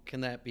 how can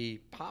that be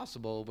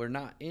possible? We're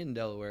not in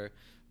Delaware.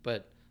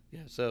 But yeah,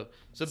 so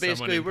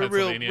basically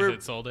we're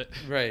sold it.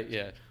 Right,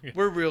 yeah.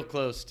 We're real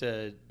close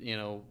to,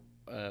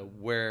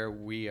 where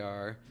we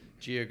are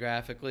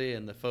geographically,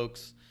 and the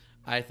folks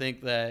I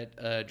think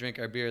that drink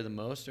our beer the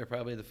most are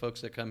probably the folks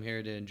that come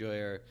here to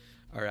enjoy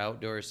our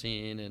outdoor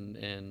scene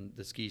and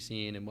the ski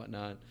scene and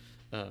whatnot.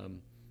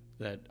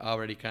 That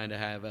already kind of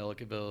have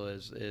Ellicottville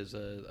as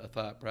a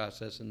thought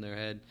process in their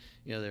head.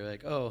 They're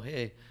like, oh,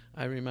 hey,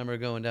 I remember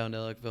going down to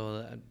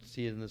Ellicottville, I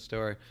see it in the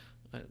store.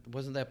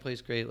 Wasn't that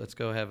place great? Let's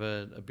go have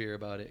a beer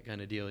about it,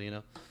 kind of deal,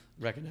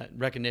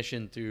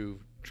 recognition through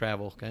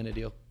travel kind of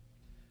deal.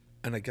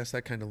 And I guess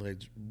that kind of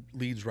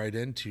leads right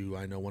into,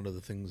 I know one of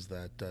the things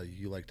that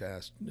you like to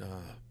ask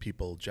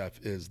people, Jeff,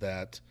 is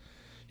that,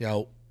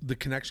 the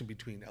connection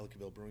between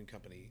Ellicottville Brewing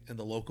Company and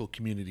the local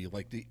community,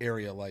 like the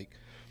area, like,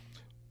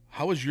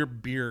 how is your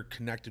beer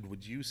connected,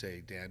 would you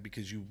say, Dan?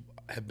 Because you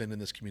have been in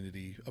this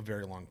community a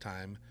very long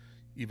time,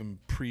 even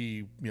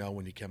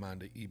when you came on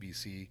to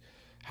EBC.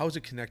 how is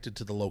it connected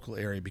to the local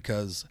area?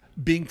 Because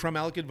being from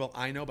Ellicottville,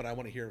 I know, but I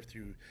want to hear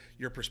through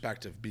your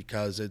perspective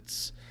because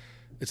it's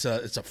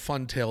a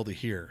fun tale to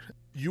hear.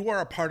 You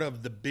are a part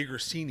of the bigger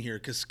scene here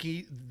because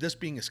this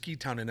being a ski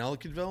town in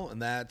Ellicottville,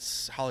 and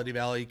that's Holiday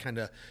Valley kind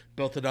of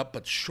built it up.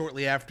 But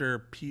shortly after,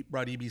 Pete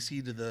brought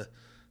EBC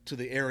to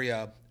the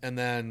area, and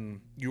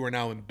then you are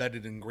now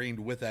embedded, ingrained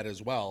with that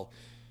as well.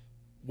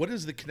 What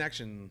is the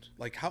connection?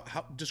 Like,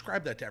 how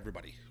describe that to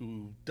everybody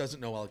who doesn't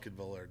know Ellicottville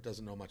or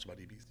doesn't know much about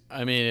EBC?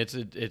 I mean,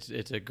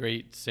 it's a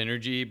great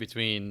synergy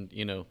between,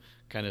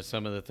 kind of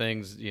some of the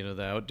things,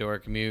 the outdoor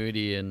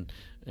community and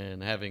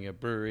having a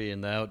brewery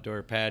and the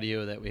outdoor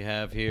patio that we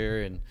have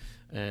here,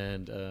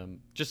 and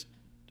just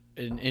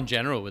in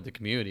general with the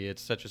community.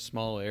 It's such a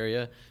small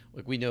area.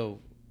 Like, we know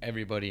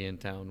everybody in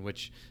town,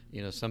 which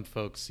some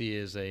folks see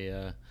as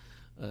a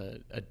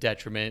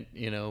detriment.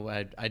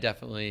 I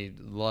definitely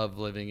love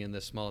living in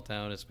this small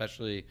town,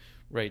 especially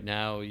right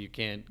now. You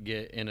can't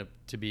get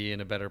to be in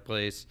a better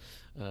place.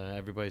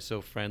 Everybody's so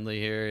friendly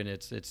here, and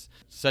it's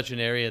such an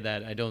area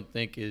that I don't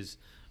think is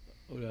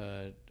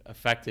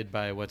affected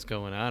by what's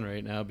going on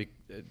right now.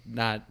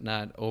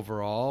 Not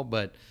overall,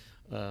 but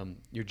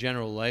your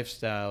general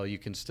lifestyle. You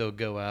can still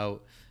go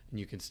out and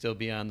you can still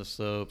be on the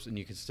slopes and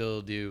you can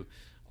still do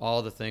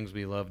all the things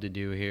we love to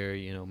do here,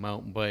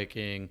 mountain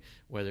biking,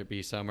 whether it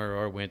be summer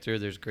or winter.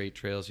 There's great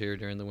trails here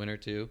during the winter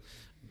too.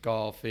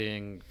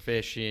 Golfing,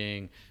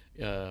 fishing,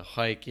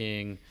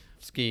 hiking,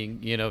 skiing.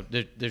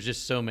 There's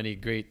just so many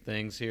great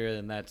things here,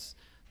 and that's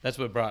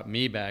what brought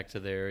me back to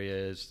the area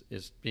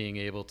is being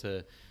able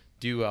to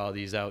do all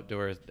these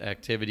outdoor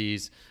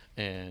activities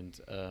and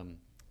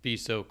be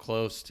so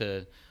close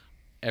to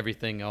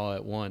everything all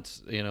at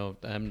once.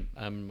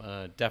 I'm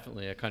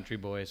definitely a country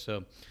boy,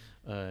 so.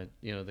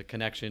 The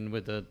connection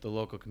with the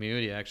local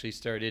community actually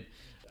started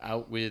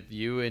out with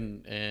you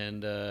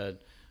and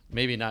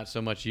maybe not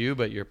so much you,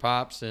 but your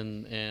pops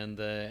and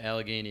the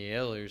Allegheny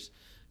Ailers.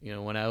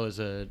 When I was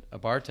a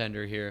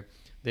bartender here,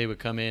 they would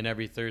come in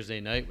every Thursday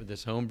night with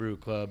this homebrew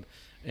club,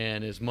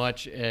 and as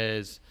much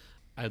as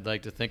I'd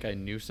like to think I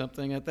knew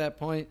something at that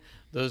point,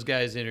 those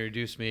guys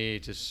introduced me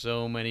to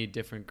so many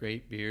different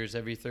great beers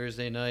every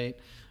Thursday night.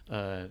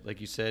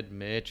 Like you said,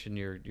 Mitch and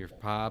your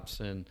pops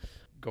and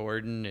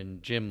Gordon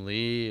and Jim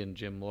Lee and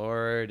Jim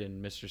Lord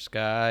and Mr.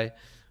 Sky.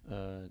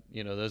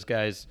 Those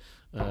guys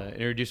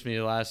introduced me to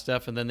a lot of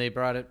stuff, and then they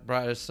brought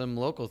us some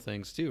local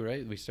things too,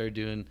 right? We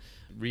started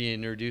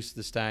reintroduced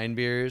the Stein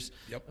beers.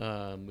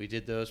 Yep. We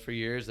did those for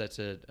years. That's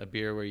a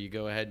beer where you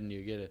go ahead and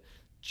you get a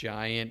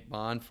giant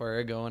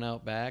bonfire going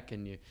out back,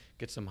 and you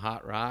get some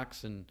hot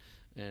rocks, and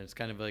it's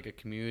kind of like a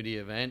community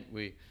event.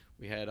 We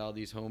had all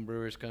these home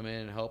brewers come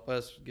in and help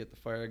us get the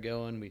fire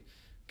going. We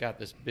got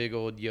this big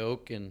old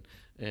yoke and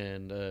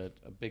a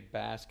big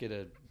basket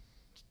of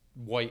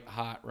white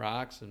hot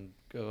rocks and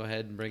go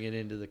ahead and bring it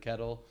into the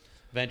kettle.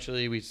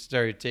 Eventually, we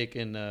started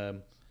taking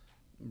a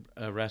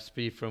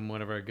recipe from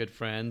one of our good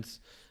friends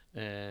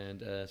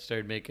and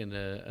started making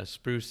a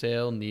spruce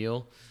ale.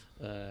 Neil,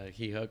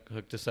 he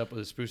hooked us up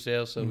with a spruce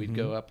ale, so we'd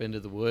go up into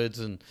the woods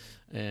and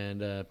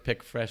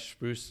pick fresh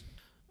spruce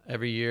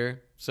every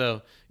year.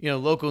 So,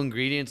 local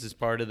ingredients is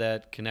part of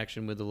that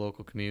connection with the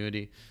local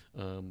community.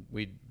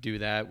 We do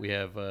that. We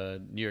have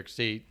a New York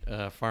State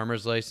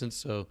farmer's license,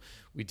 so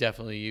we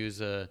definitely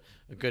use a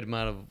good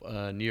amount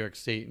of New York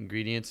State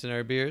ingredients in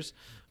our beers.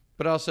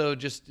 But also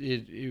just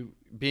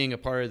being a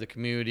part of the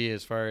community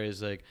as far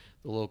as like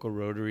the local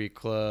Rotary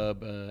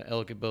Club,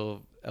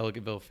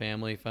 Ellicottville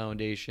Family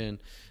Foundation.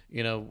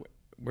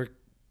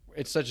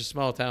 It's such a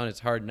small town,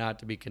 it's hard not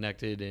to be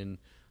connected in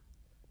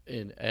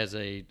as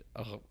a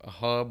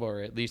hub,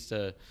 or at least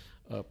a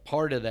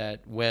part of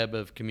that web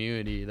of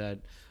community that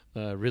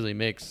really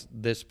makes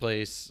this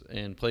place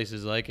and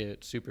places like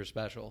it super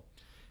special.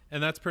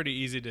 And that's pretty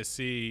easy to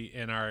see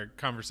in our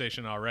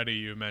conversation already.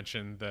 You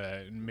mentioned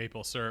the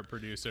maple syrup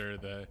producer,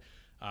 the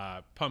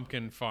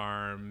pumpkin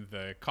farm,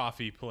 the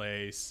coffee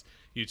place.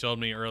 You told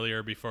me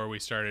earlier before we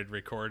started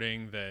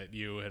recording that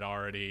you had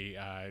already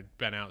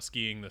been out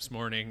skiing this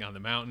morning on the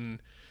mountain,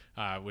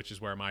 which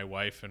is where my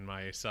wife and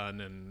my son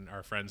and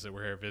our friends that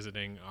we're here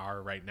visiting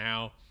are right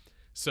now.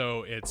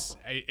 So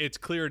it's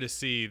clear to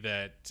see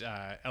that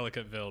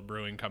Ellicottville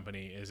Brewing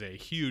Company is a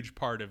huge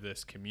part of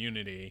this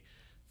community,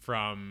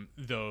 from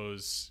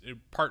those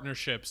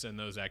partnerships and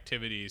those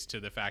activities to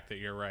the fact that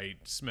you're right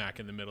smack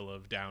in the middle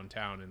of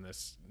downtown in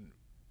this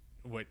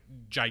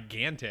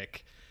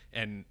gigantic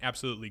and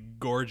absolutely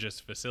gorgeous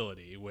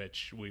facility,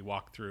 which we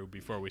walked through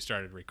before we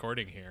started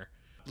recording here.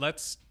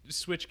 Let's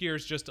switch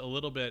gears just a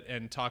little bit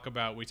and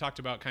we talked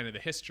about kind of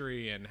the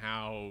history and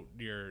how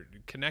you're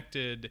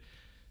connected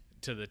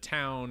to the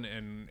town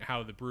and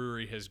how the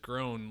brewery has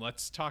grown.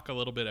 Let's talk a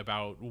little bit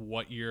about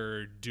what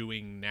you're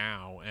doing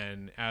now.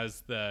 And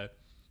as the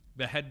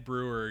head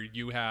brewer,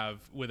 you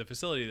have, with a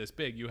facility this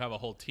big, you have a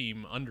whole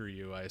team under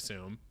you, I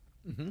assume.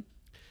 Mm-hmm.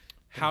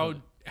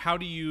 How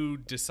do you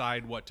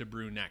decide what to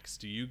brew next?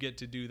 Do you get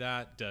to do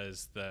that?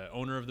 Does the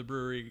owner of the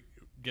brewery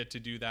get to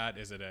do that?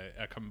 Is it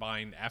a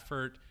combined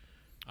effort?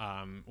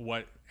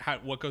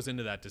 What goes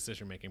into that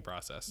decision-making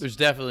process? There's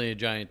definitely a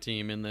giant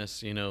team in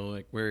this.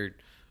 Like we're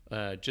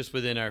just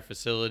within our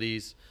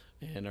facilities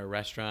and our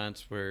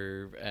restaurants,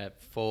 we're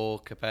at full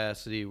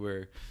capacity.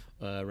 We're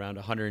around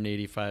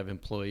 185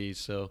 employees.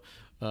 So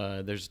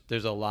there's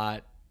a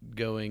lot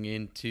going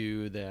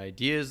into the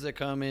ideas that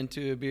come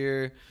into a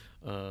beer,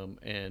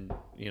 and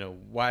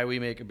why we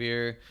make a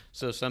beer.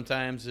 So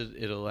sometimes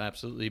it'll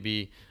absolutely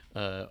be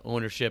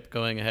ownership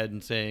going ahead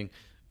and saying,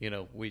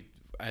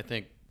 I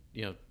think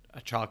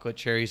a chocolate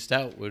cherry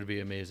stout would be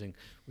amazing.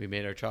 We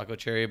made our chocolate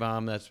cherry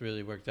bomb. That's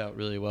really worked out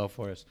really well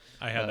for us.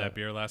 I had that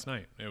beer last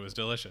night. It was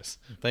delicious.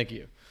 Thank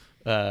you.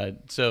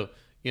 So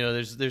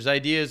there's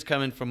ideas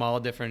coming from all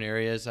different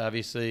areas.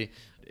 Obviously,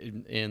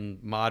 in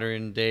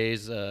modern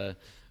days,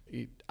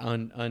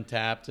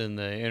 Untapped and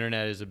the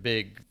internet is a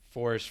big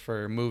force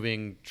for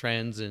moving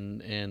trends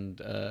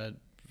and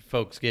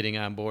folks getting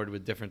on board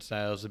with different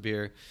styles of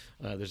beer.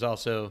 There's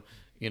also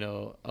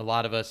a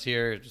lot of us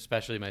here,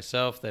 especially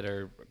myself, that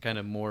are kind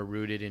of more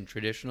rooted in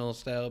traditional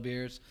style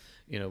beers.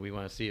 We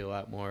want to see a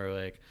lot more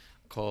like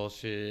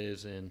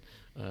Kolsch's and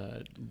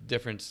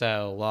different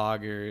style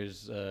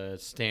lagers,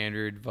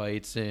 standard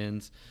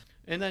Weizens.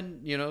 And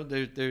then,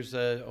 there's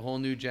a whole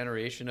new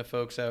generation of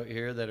folks out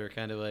here that are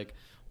kind of like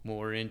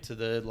more into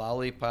the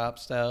lollipop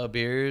style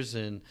beers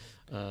and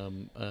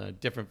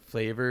different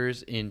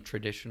flavors in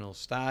traditional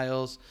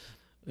styles.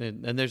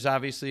 And there's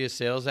obviously a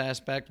sales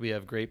aspect. We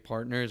have great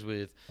partners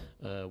with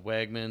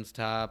Wegmans,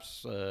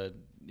 Tops,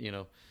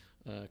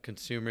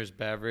 Consumers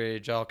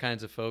Beverage, all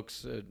kinds of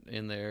folks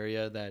in the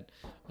area that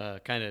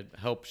kind of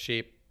help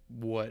shape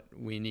what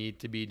we need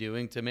to be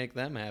doing to make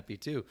them happy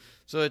too.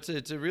 So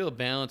it's a real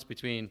balance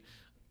between,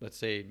 let's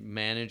say,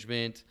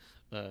 management,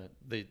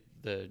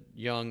 the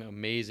young,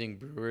 amazing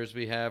brewers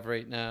we have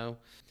right now,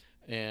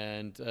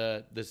 and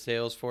the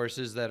sales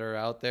forces that are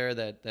out there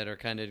that are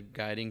kind of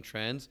guiding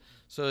trends.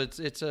 So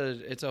it's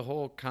a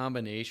whole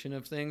combination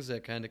of things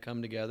that kind of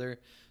come together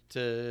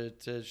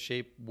to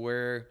shape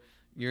where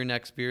your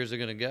next beers are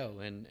going to go,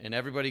 and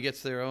everybody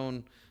gets their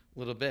own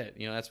little bit.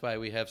 That's why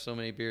we have so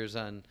many beers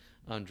on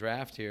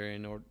draft here,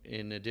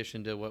 in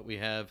addition to what we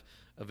have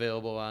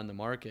available on the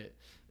market.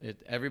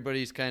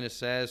 Everybody's kind of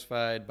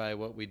satisfied by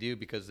what we do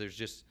because there's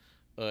just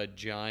a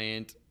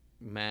giant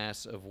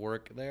mass of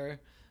work there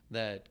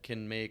that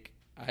can make,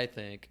 I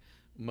think,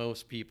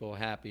 most people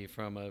happy,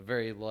 from a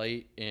very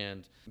light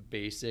and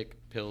basic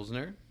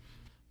Pilsner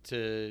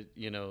to,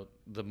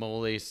 the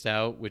mole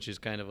stout, which is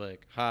kind of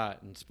like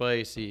hot and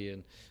spicy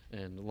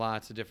and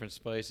lots of different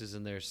spices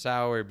in there,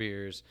 sour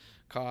beers,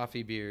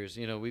 coffee beers.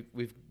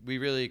 We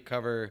really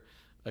cover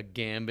a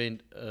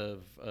gambit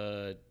of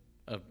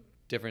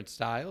different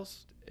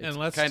styles.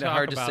 It's kind of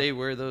hard to say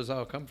where those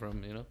all come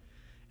from,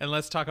 And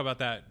let's talk about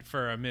that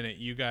for a minute.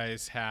 You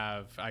guys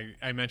have,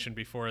 I mentioned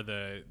before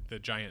the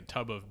giant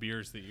tub of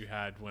beers that you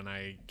had when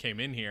I came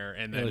in here.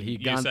 And then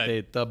you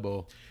said,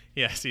 tubo.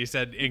 Yes, you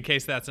said, in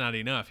case that's not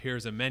enough,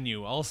 here's a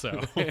menu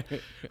also,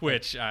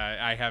 which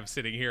I have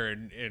sitting here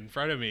in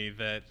front of me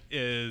that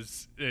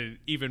is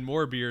even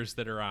more beers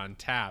that are on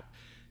tap.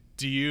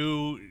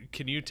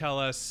 Can you tell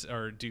us,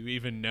 or do you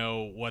even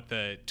know what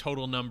the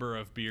total number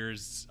of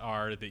beers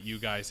are that you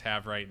guys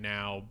have right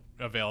now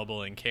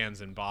available in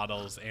cans and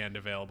bottles and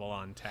available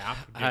on tap?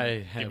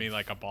 Give me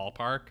like a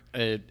ballpark.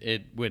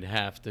 It would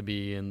have to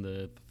be in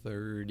the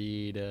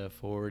 30 to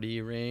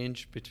 40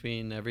 range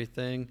between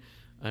everything.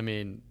 I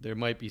mean, there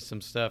might be some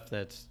stuff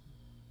that's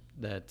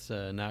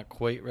not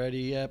quite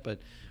ready yet,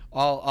 but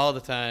all the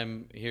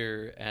time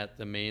here at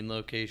the main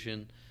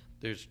location,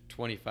 there's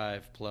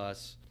 25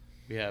 plus.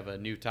 We have a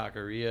new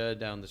taqueria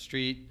down the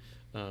street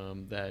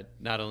that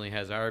not only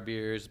has our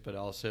beers, but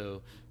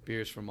also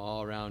beers from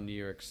all around New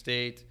York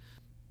State.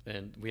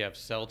 And we have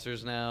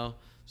seltzers now.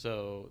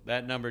 So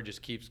that number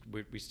just keeps,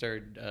 we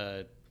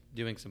started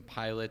doing some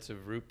pilots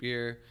of root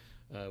beer,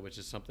 which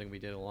is something we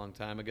did a long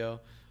time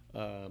ago.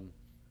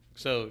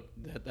 So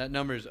that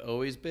number is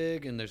always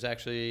big. And there's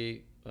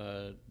actually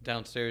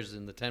downstairs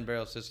in the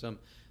 10-barrel system,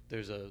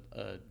 there's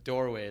a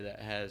doorway that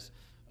has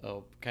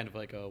kind of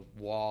like a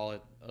wall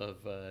of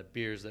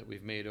beers that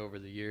we've made over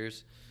the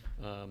years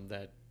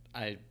that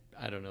I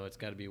don't know, it's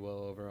got to be well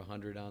over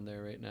 100 on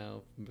there right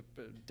now,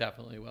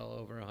 definitely well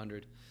over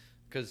 100,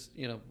 because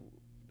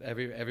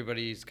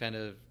everybody's kind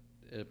of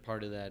a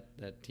part of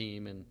that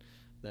team and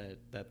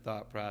that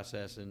thought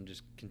process, and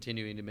just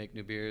continuing to make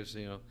new beers.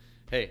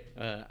 Hey,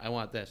 I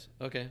want this.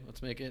 Okay,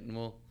 let's make it, and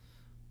we'll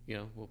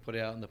put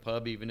it out in the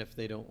pub, even if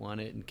they don't want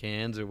it in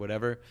cans or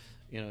whatever.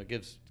 It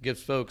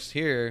gives folks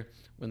here,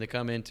 when they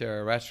come into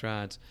our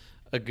restaurants,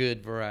 a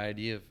good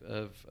variety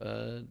of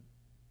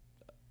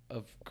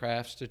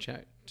crafts to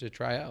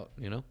try out.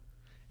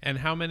 And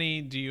how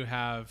many do you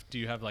have? Do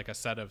you have like a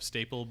set of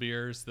staple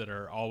beers that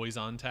are always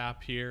on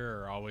tap here,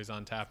 or always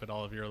on tap at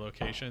all of your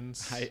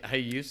locations? I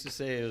used to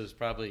say it was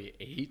probably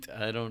 8.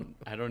 I don't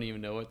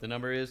even know what the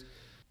number is.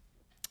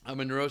 A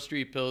Monroe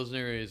Street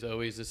Pilsner is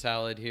always a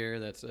salad here.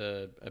 That's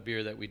a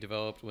beer that we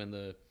developed when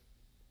the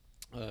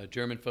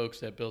German folks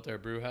that built our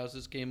brew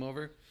houses came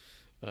over.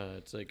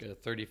 It's like a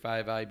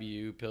 35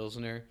 IBU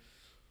Pilsner.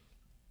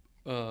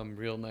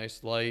 Real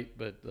nice light,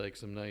 but like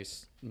some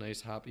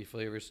nice hoppy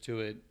flavors to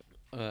it.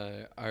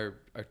 Our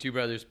Two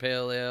Brothers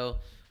Pale Ale,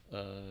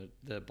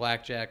 the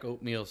Blackjack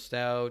Oatmeal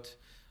Stout,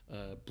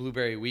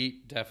 Blueberry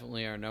Wheat,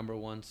 definitely our number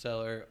one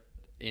seller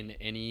in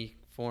any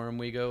form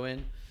we go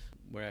in.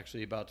 We're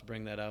actually about to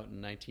bring that out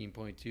in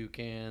 19.2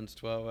 cans,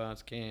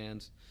 12-ounce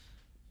cans,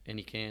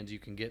 any cans you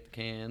can get the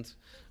cans.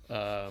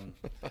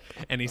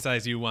 Any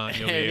size you want,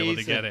 you'll be able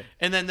to get it.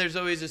 And then there's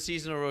always a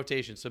seasonal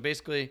rotation. So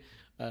basically,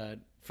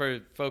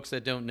 for folks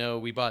that don't know,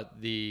 we bought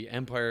the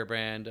Empire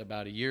brand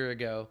about a year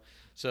ago.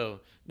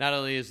 So not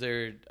only is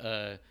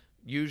there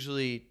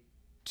usually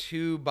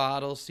 2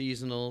 bottle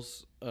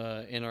seasonals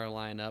in our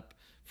lineup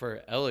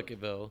for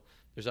Ellicottville,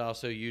 there's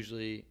also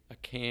usually a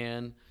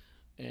can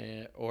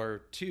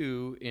or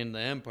 2 in the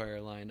Empire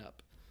lineup.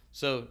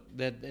 So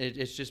that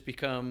it's just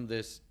become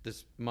this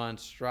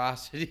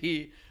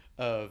monstrosity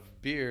of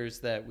beers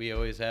that we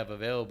always have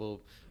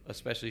available,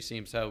 especially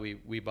seems how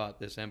we bought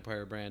this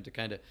Empire brand to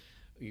kind of,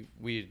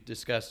 we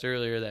discussed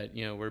earlier that,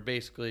 we're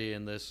basically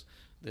in this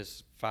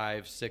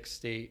 5-6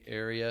 state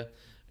area.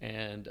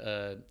 And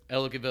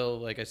Ellicottville,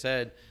 like I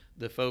said,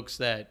 the folks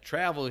that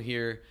travel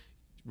here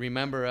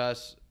remember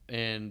us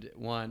and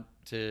want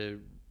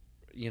to,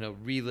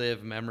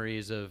 relive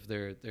memories of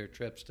their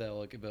trips to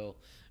Ellicottville.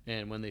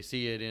 And when they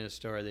see it in a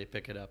store, they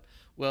pick it up.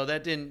 Well,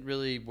 that didn't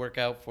really work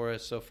out for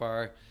us so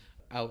far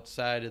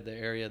outside of the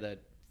area that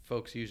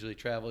folks usually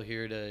travel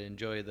here to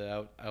enjoy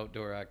the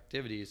outdoor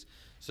activities.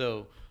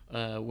 So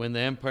when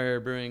the Empire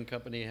Brewing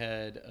Company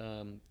had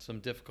some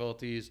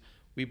difficulties,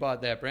 we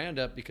bought that brand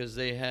up because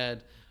they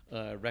had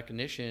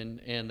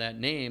recognition, and that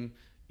name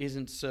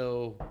isn't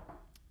so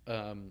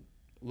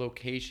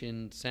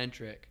location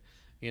centric.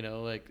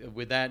 Like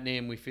with that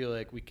name, we feel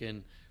like we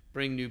can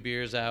bring new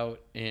beers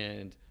out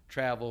and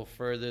travel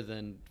further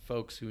than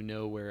folks who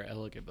know where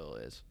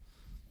Ellicottville is.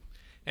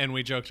 And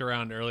we joked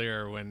around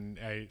earlier when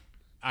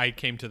I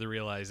came to the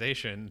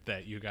realization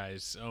that you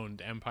guys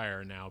owned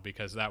Empire now,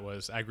 because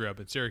I grew up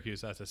in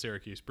Syracuse. That's a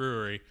Syracuse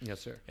brewery.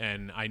 Yes, sir.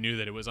 And I knew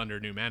that it was under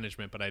new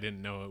management, but I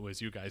didn't know it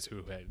was you guys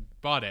who had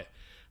bought it.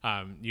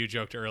 You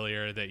joked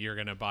earlier that you're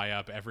going to buy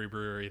up every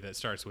brewery that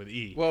starts with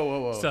E.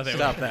 Whoa. So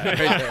Stop that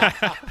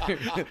right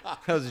there.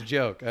 That was a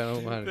joke. I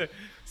don't want to.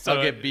 So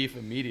I'll get beef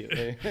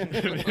immediately.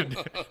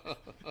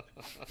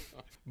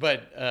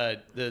 But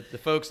the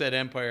folks at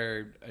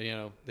Empire,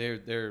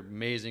 they're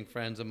amazing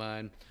friends of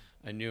mine.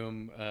 I knew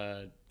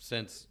them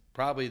since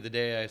probably the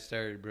day I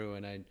started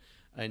brewing.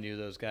 I knew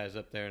those guys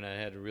up there, and I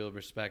had a real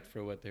respect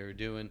for what they were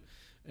doing.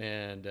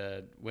 And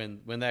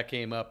when that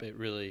came up,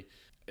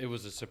 it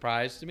was a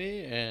surprise to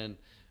me, and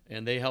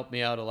they helped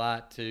me out a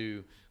lot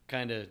to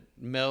kind of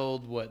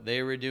meld what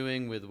they were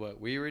doing with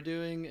what we were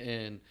doing,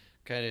 and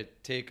kind of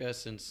take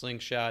us and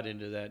slingshot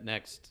into that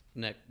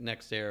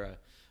next era.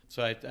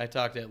 So I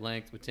talked at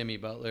length with Timmy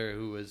Butler,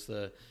 who was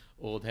the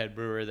old head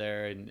brewer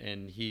there,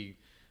 and he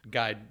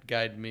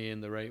guide me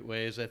in the right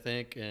ways, I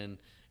think, and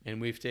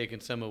we've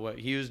taken some of what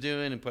he was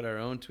doing and put our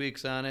own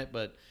tweaks on it,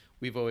 but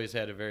we've always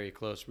had a very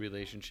close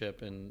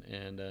relationship,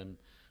 and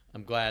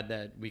I'm glad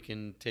that we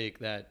can take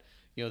that.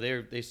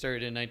 They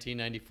started in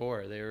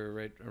 1994. They were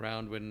right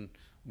around when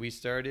we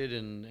started,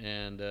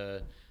 and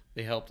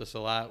they helped us a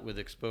lot with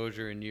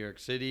exposure in New York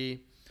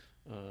City.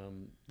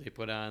 They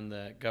put on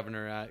the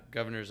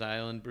Governor's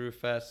Island Brew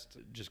Fest.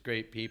 Just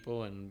great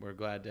people, and we're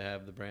glad to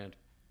have the brand.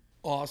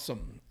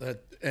 Awesome.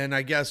 And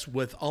I guess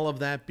with all of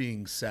that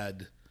being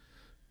said,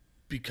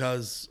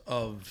 because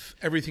of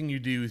everything you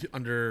do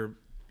under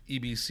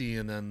EBC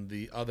and then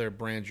the other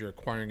brands you're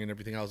acquiring and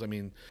everything else,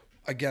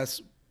 I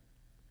guess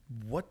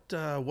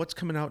what's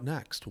coming out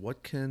next?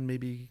 What can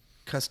maybe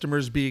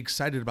customers be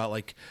excited about?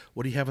 Like,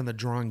 what do you have on the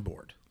drawing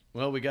board?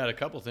 Well, we got a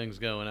couple things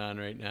going on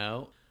right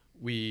now.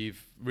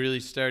 We've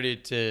really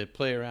started to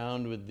play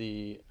around with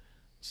the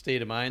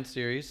State of Mind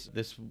series.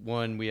 This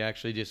one we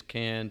actually just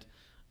canned,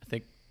 I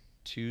think,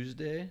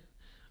 Tuesday,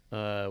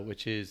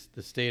 which is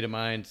the State of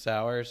Mind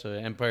Sour, so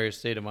Empire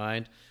State of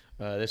Mind.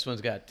 This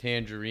one's got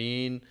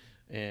tangerine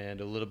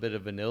and a little bit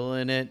of vanilla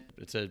in it.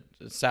 It's a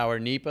sour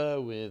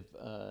NEPA with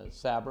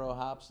Sabro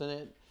hops in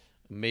it.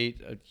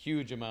 Made a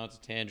huge amounts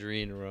of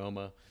tangerine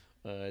aroma.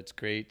 It's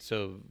great.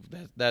 So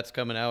that's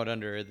coming out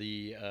under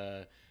the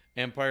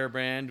Empire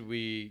brand.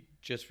 We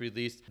just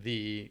released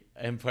the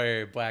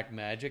Empire Black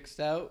Magic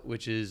Stout,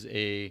 which is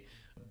a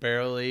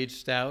barrel-aged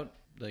stout,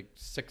 like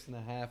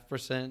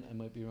 6.5%. I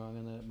might be wrong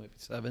on that. It might be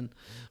 7%.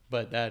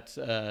 But that's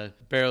a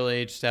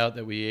barrel-aged stout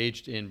that we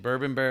aged in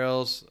bourbon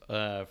barrels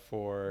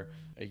for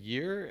a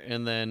year.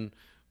 And then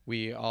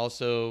we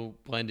also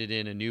blended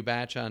in a new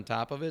batch on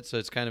top of it. So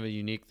it's kind of a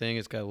unique thing.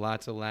 It's got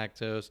lots of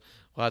lactose,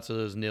 lots of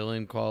those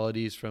nilin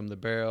qualities from the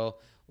barrel,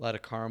 a lot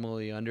of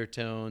caramely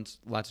undertones,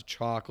 lots of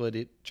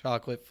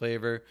chocolate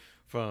flavor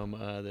from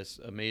this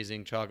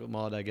amazing chocolate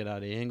malt I get out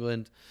of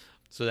England.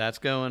 So that's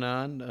going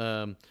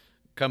on.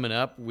 Coming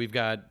up, we've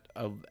got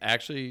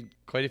actually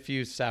quite a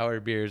few sour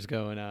beers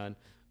going on.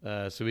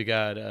 So we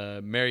got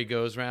Mary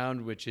Goes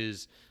Round, which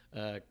is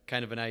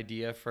kind of an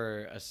idea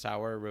for a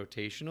sour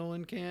rotational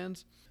in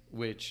cans,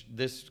 which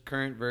this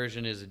current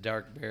version is a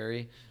dark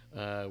berry.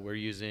 We're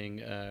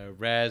using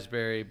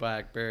raspberry,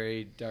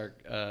 blackberry,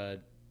 dark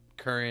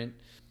currant,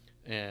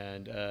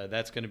 and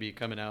that's going to be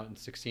coming out in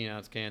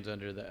 16-ounce cans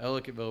under the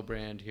Ellicottville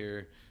brand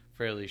here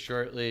fairly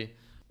shortly.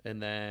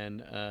 And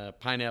then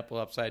pineapple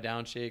upside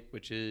down shake,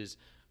 which is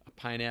a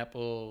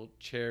pineapple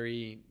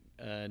cherry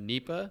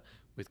NEPA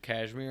with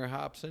cashmere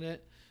hops in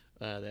it.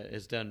 That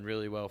has done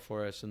really well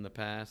for us in the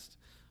past.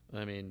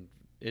 I mean,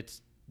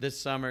 this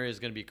summer is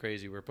going to be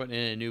crazy. We're putting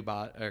in a new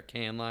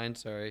can line,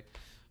 sorry.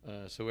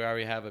 So we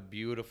already have a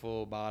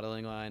beautiful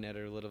bottling line at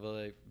our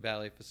Little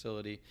Valley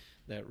facility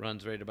that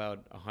runs right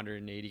about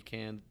 180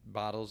 can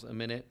bottles a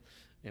minute.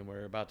 And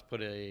we're about to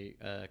put a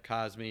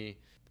Cosme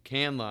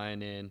can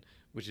line in,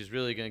 which is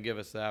really going to give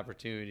us the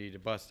opportunity to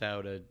bust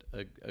out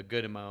a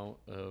good amount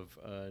of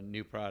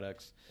new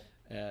products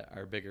at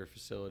our bigger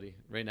facility.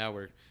 Right now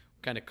we're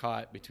kind of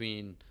caught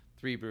between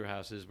 3 brew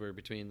houses. We're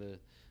between the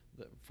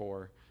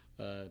 4.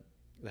 The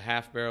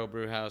half-barrel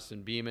brew house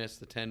in Bemis,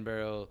 the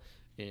 10-barrel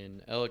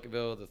in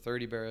Ellicottville, the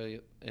 30-barrel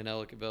in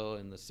Ellicottville,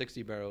 and the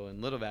 60-barrel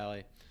in Little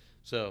Valley.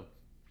 So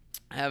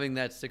having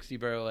that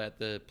 60-barrel at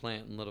the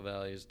plant in Little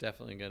Valley is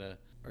definitely going to,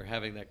 or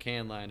having that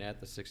can line at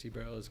the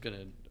 60-barrel is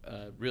going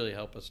to really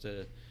help us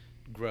to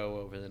grow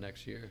over the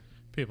next year.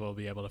 People will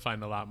be able to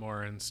find a lot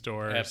more in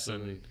stores.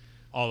 Absolutely. And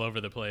all over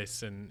the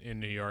place in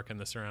New York and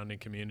the surrounding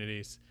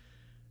communities.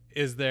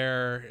 Is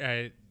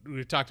there,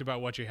 we've talked about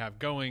what you have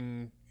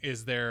going.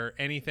 Is there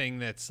anything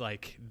that's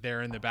like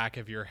there in the back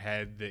of your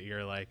head that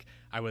you're like,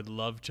 I would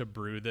love to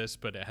brew this,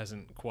 but it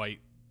hasn't quite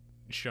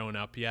shown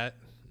up yet?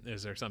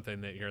 Is there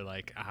something that you're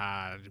like,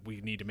 we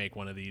need to make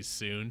one of these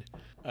soon?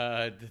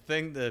 The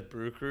thing the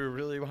brew crew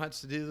really wants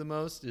to do the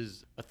most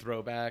is a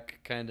throwback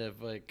kind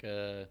of like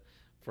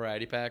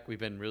variety pack. We've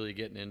been really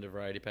getting into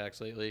variety packs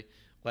lately.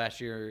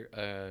 Last year,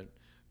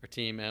 our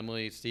team,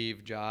 Emily,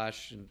 Steve,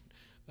 Josh,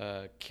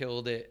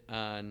 killed it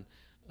on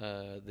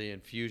the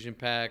infusion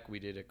pack. We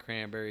did a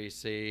cranberry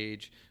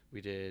sage.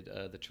 We did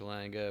the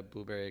Chilanga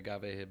blueberry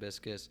agave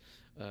hibiscus.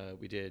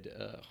 We did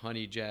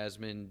honey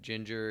jasmine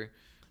ginger.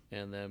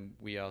 And then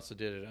we also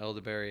did an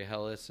elderberry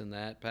hellas in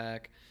that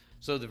pack.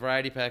 So the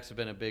variety packs have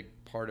been a big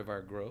part of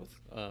our growth.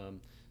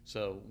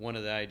 So one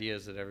of the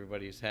ideas that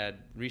everybody's had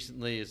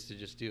recently is to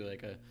just do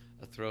like a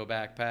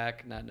throwback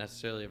pack, not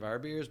necessarily of our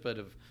beers, but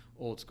of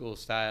old school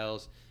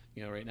styles.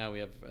 You know, right now we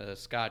have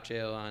Scotch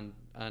Ale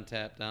on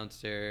tap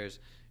downstairs,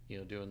 you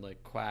know, doing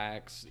like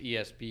quacks,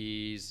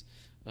 ESBs,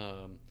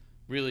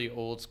 really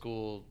old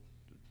school,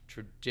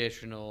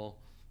 traditional,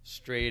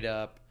 straight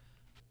up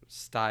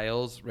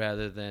styles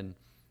rather than,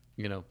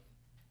 you know,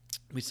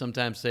 we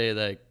sometimes say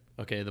like,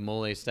 okay, the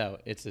Mole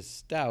Stout, it's a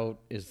stout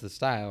is the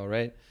style,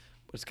 right?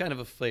 But it's kind of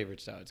a flavored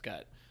stout. It's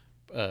got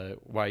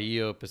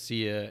guajillo,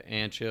 pasilla,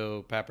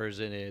 ancho, peppers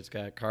in it. It's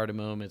got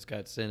cardamom. It's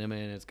got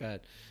cinnamon. It's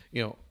got,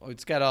 you know,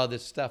 it's got all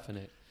this stuff in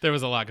it. There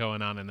was a lot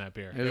going on in that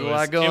beer. There's a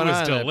lot going on. It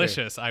was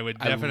delicious. I would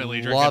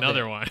definitely drink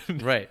another one.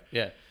 Right,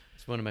 yeah.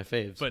 It's one of my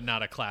faves. But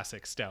not a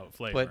classic stout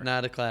flavor. But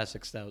not a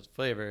classic stout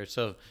flavor.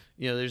 So,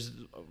 you know, there's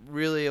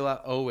really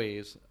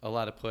always a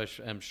lot of push.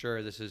 I'm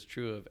sure this is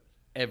true of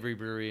every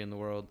brewery in the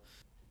world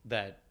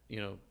that,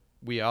 you know,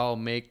 we all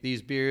make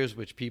these beers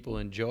which people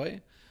enjoy,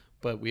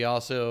 but we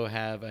also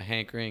have a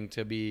hankering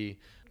to be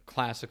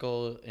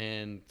classical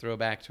and throw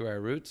back to our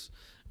roots.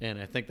 And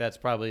I think that's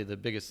probably the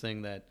biggest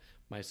thing that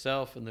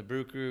myself and the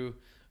brew crew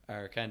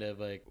are kind of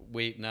like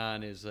waiting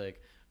on is like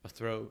a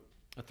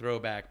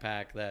throwback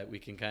pack that we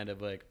can kind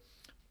of like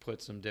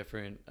put some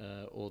different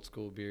old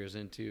school beers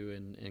into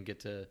and get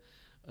to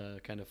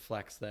kind of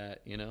flex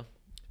that, you know?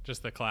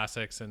 Just the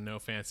classics and no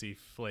fancy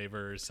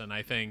flavors. And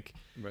I think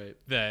right.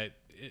 that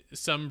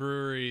some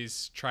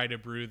breweries try to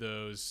brew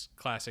those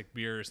classic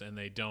beers and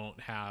they don't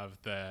have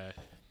the...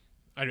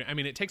 I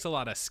mean, it takes a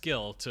lot of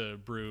skill to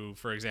brew,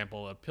 for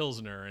example, a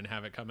Pilsner and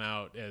have it come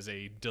out as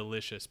a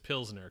delicious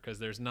Pilsner because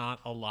there's not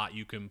a lot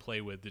you can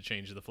play with to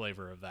change the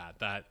flavor of that.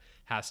 That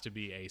has to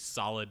be a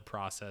solid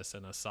process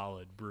and a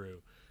solid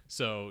brew.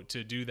 So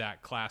to do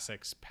that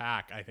classics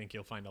pack, I think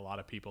you'll find a lot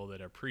of people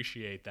that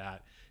appreciate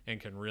that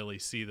and can really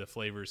see the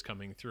flavors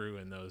coming through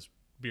in those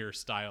beer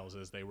styles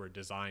as they were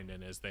designed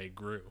and as they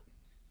grew.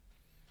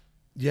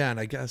 Yeah, and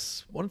I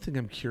guess one thing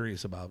I'm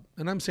curious about,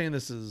 and I'm saying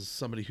this as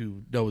somebody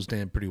who knows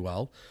Dan pretty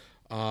well,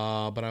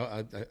 but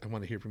I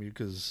want to hear from you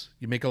because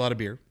you make a lot of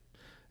beer,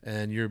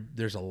 and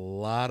there's a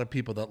lot of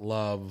people that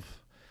love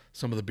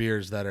some of the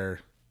beers that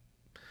are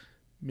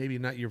maybe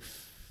not your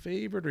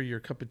favorite or your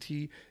cup of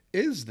tea.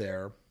 Is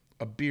there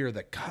a beer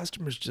that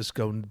customers just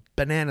go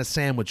banana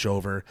sandwich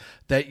over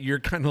that you're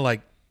kind of like,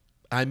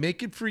 I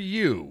make it for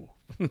you?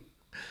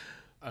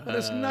 But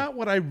it's not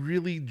what I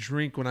really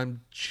drink when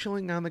I'm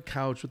chilling on the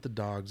couch with the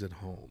dogs at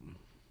home.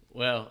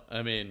 Well,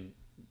 I mean,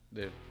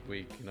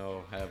 we can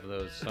all have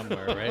those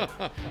somewhere, right?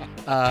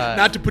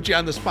 Not to put you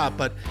on the spot,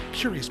 but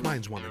curious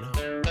minds want to know.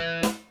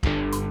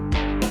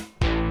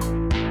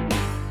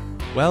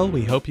 Well,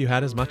 we hope you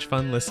had as much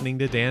fun listening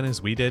to Dan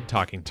as we did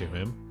talking to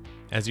him.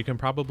 As you can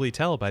probably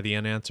tell by the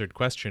unanswered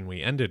question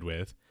we ended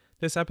with,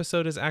 this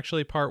episode is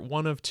actually part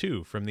 1 of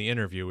 2 from the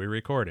interview we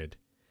recorded.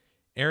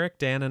 Eric,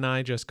 Dan, and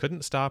I just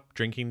couldn't stop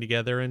drinking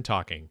together and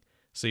talking,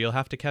 so you'll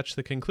have to catch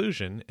the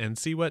conclusion and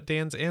see what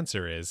Dan's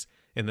answer is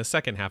in the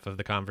second half of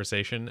the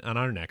conversation on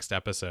our next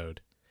episode.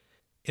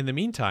 In the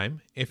meantime,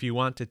 if you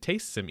want to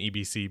taste some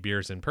EBC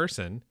beers in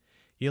person,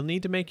 you'll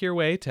need to make your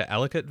way to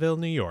Ellicottville,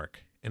 New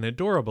York, an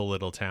adorable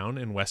little town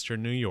in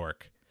western New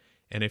York.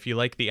 And if you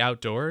like the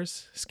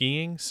outdoors,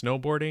 skiing,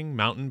 snowboarding,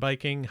 mountain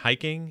biking,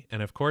 hiking,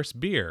 and of course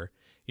beer,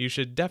 you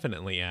should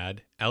definitely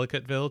add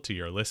Ellicottville to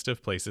your list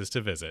of places to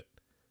visit.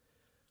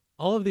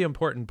 All of the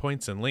important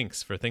points and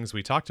links for things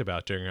we talked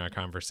about during our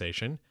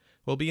conversation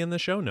will be in the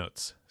show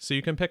notes, so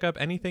you can pick up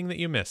anything that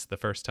you missed the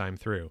first time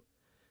through.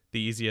 The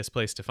easiest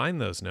place to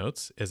find those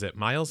notes is at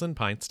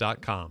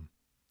milesandpints.com.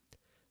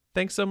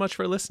 Thanks so much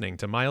for listening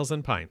to Miles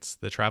and Pints,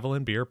 the Travel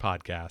and Beer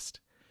podcast.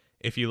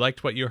 If you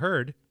liked what you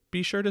heard,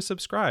 be sure to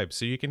subscribe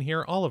so you can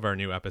hear all of our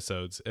new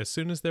episodes as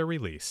soon as they're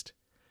released.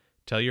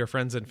 Tell your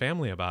friends and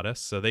family about us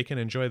so they can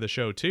enjoy the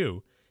show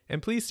too,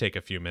 and please take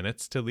a few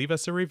minutes to leave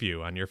us a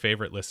review on your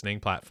favorite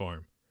listening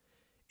platform.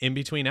 In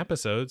between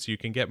episodes, you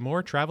can get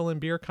more travel and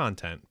beer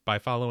content by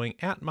following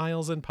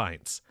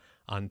 @MilesandPints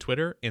on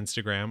Twitter,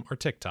 Instagram, or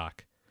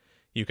TikTok.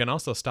 You can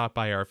also stop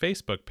by our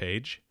Facebook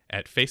page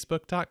at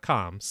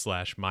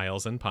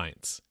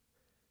facebook.com/milesandpints.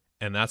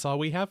 And that's all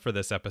we have for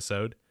this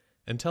episode.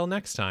 Until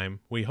next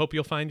time, we hope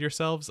you'll find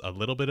yourselves a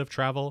little bit of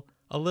travel,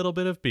 a little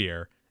bit of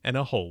beer, and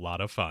a whole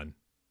lot of fun.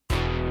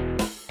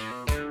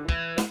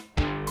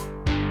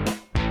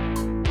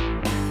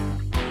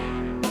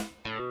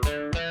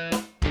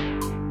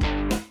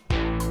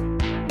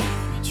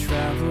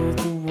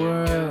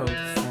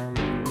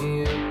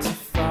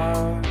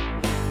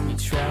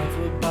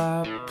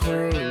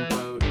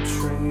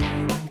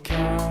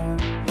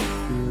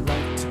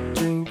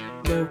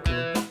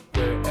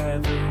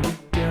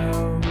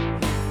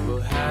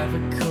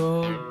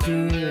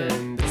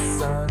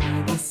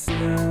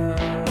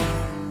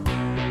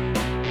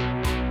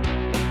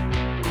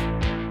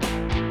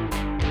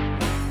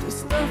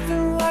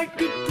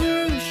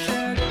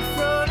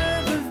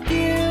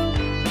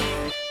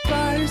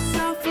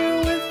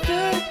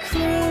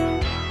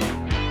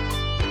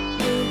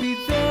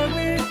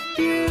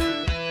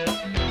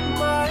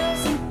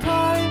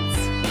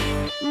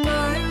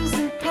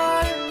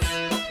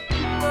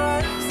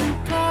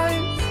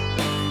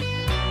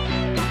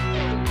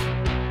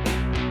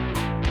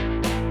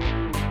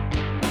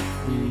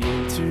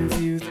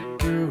 Interview the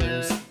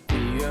brewers,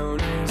 the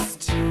owners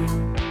too.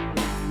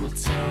 We'll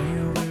tell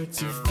you where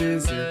to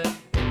visit.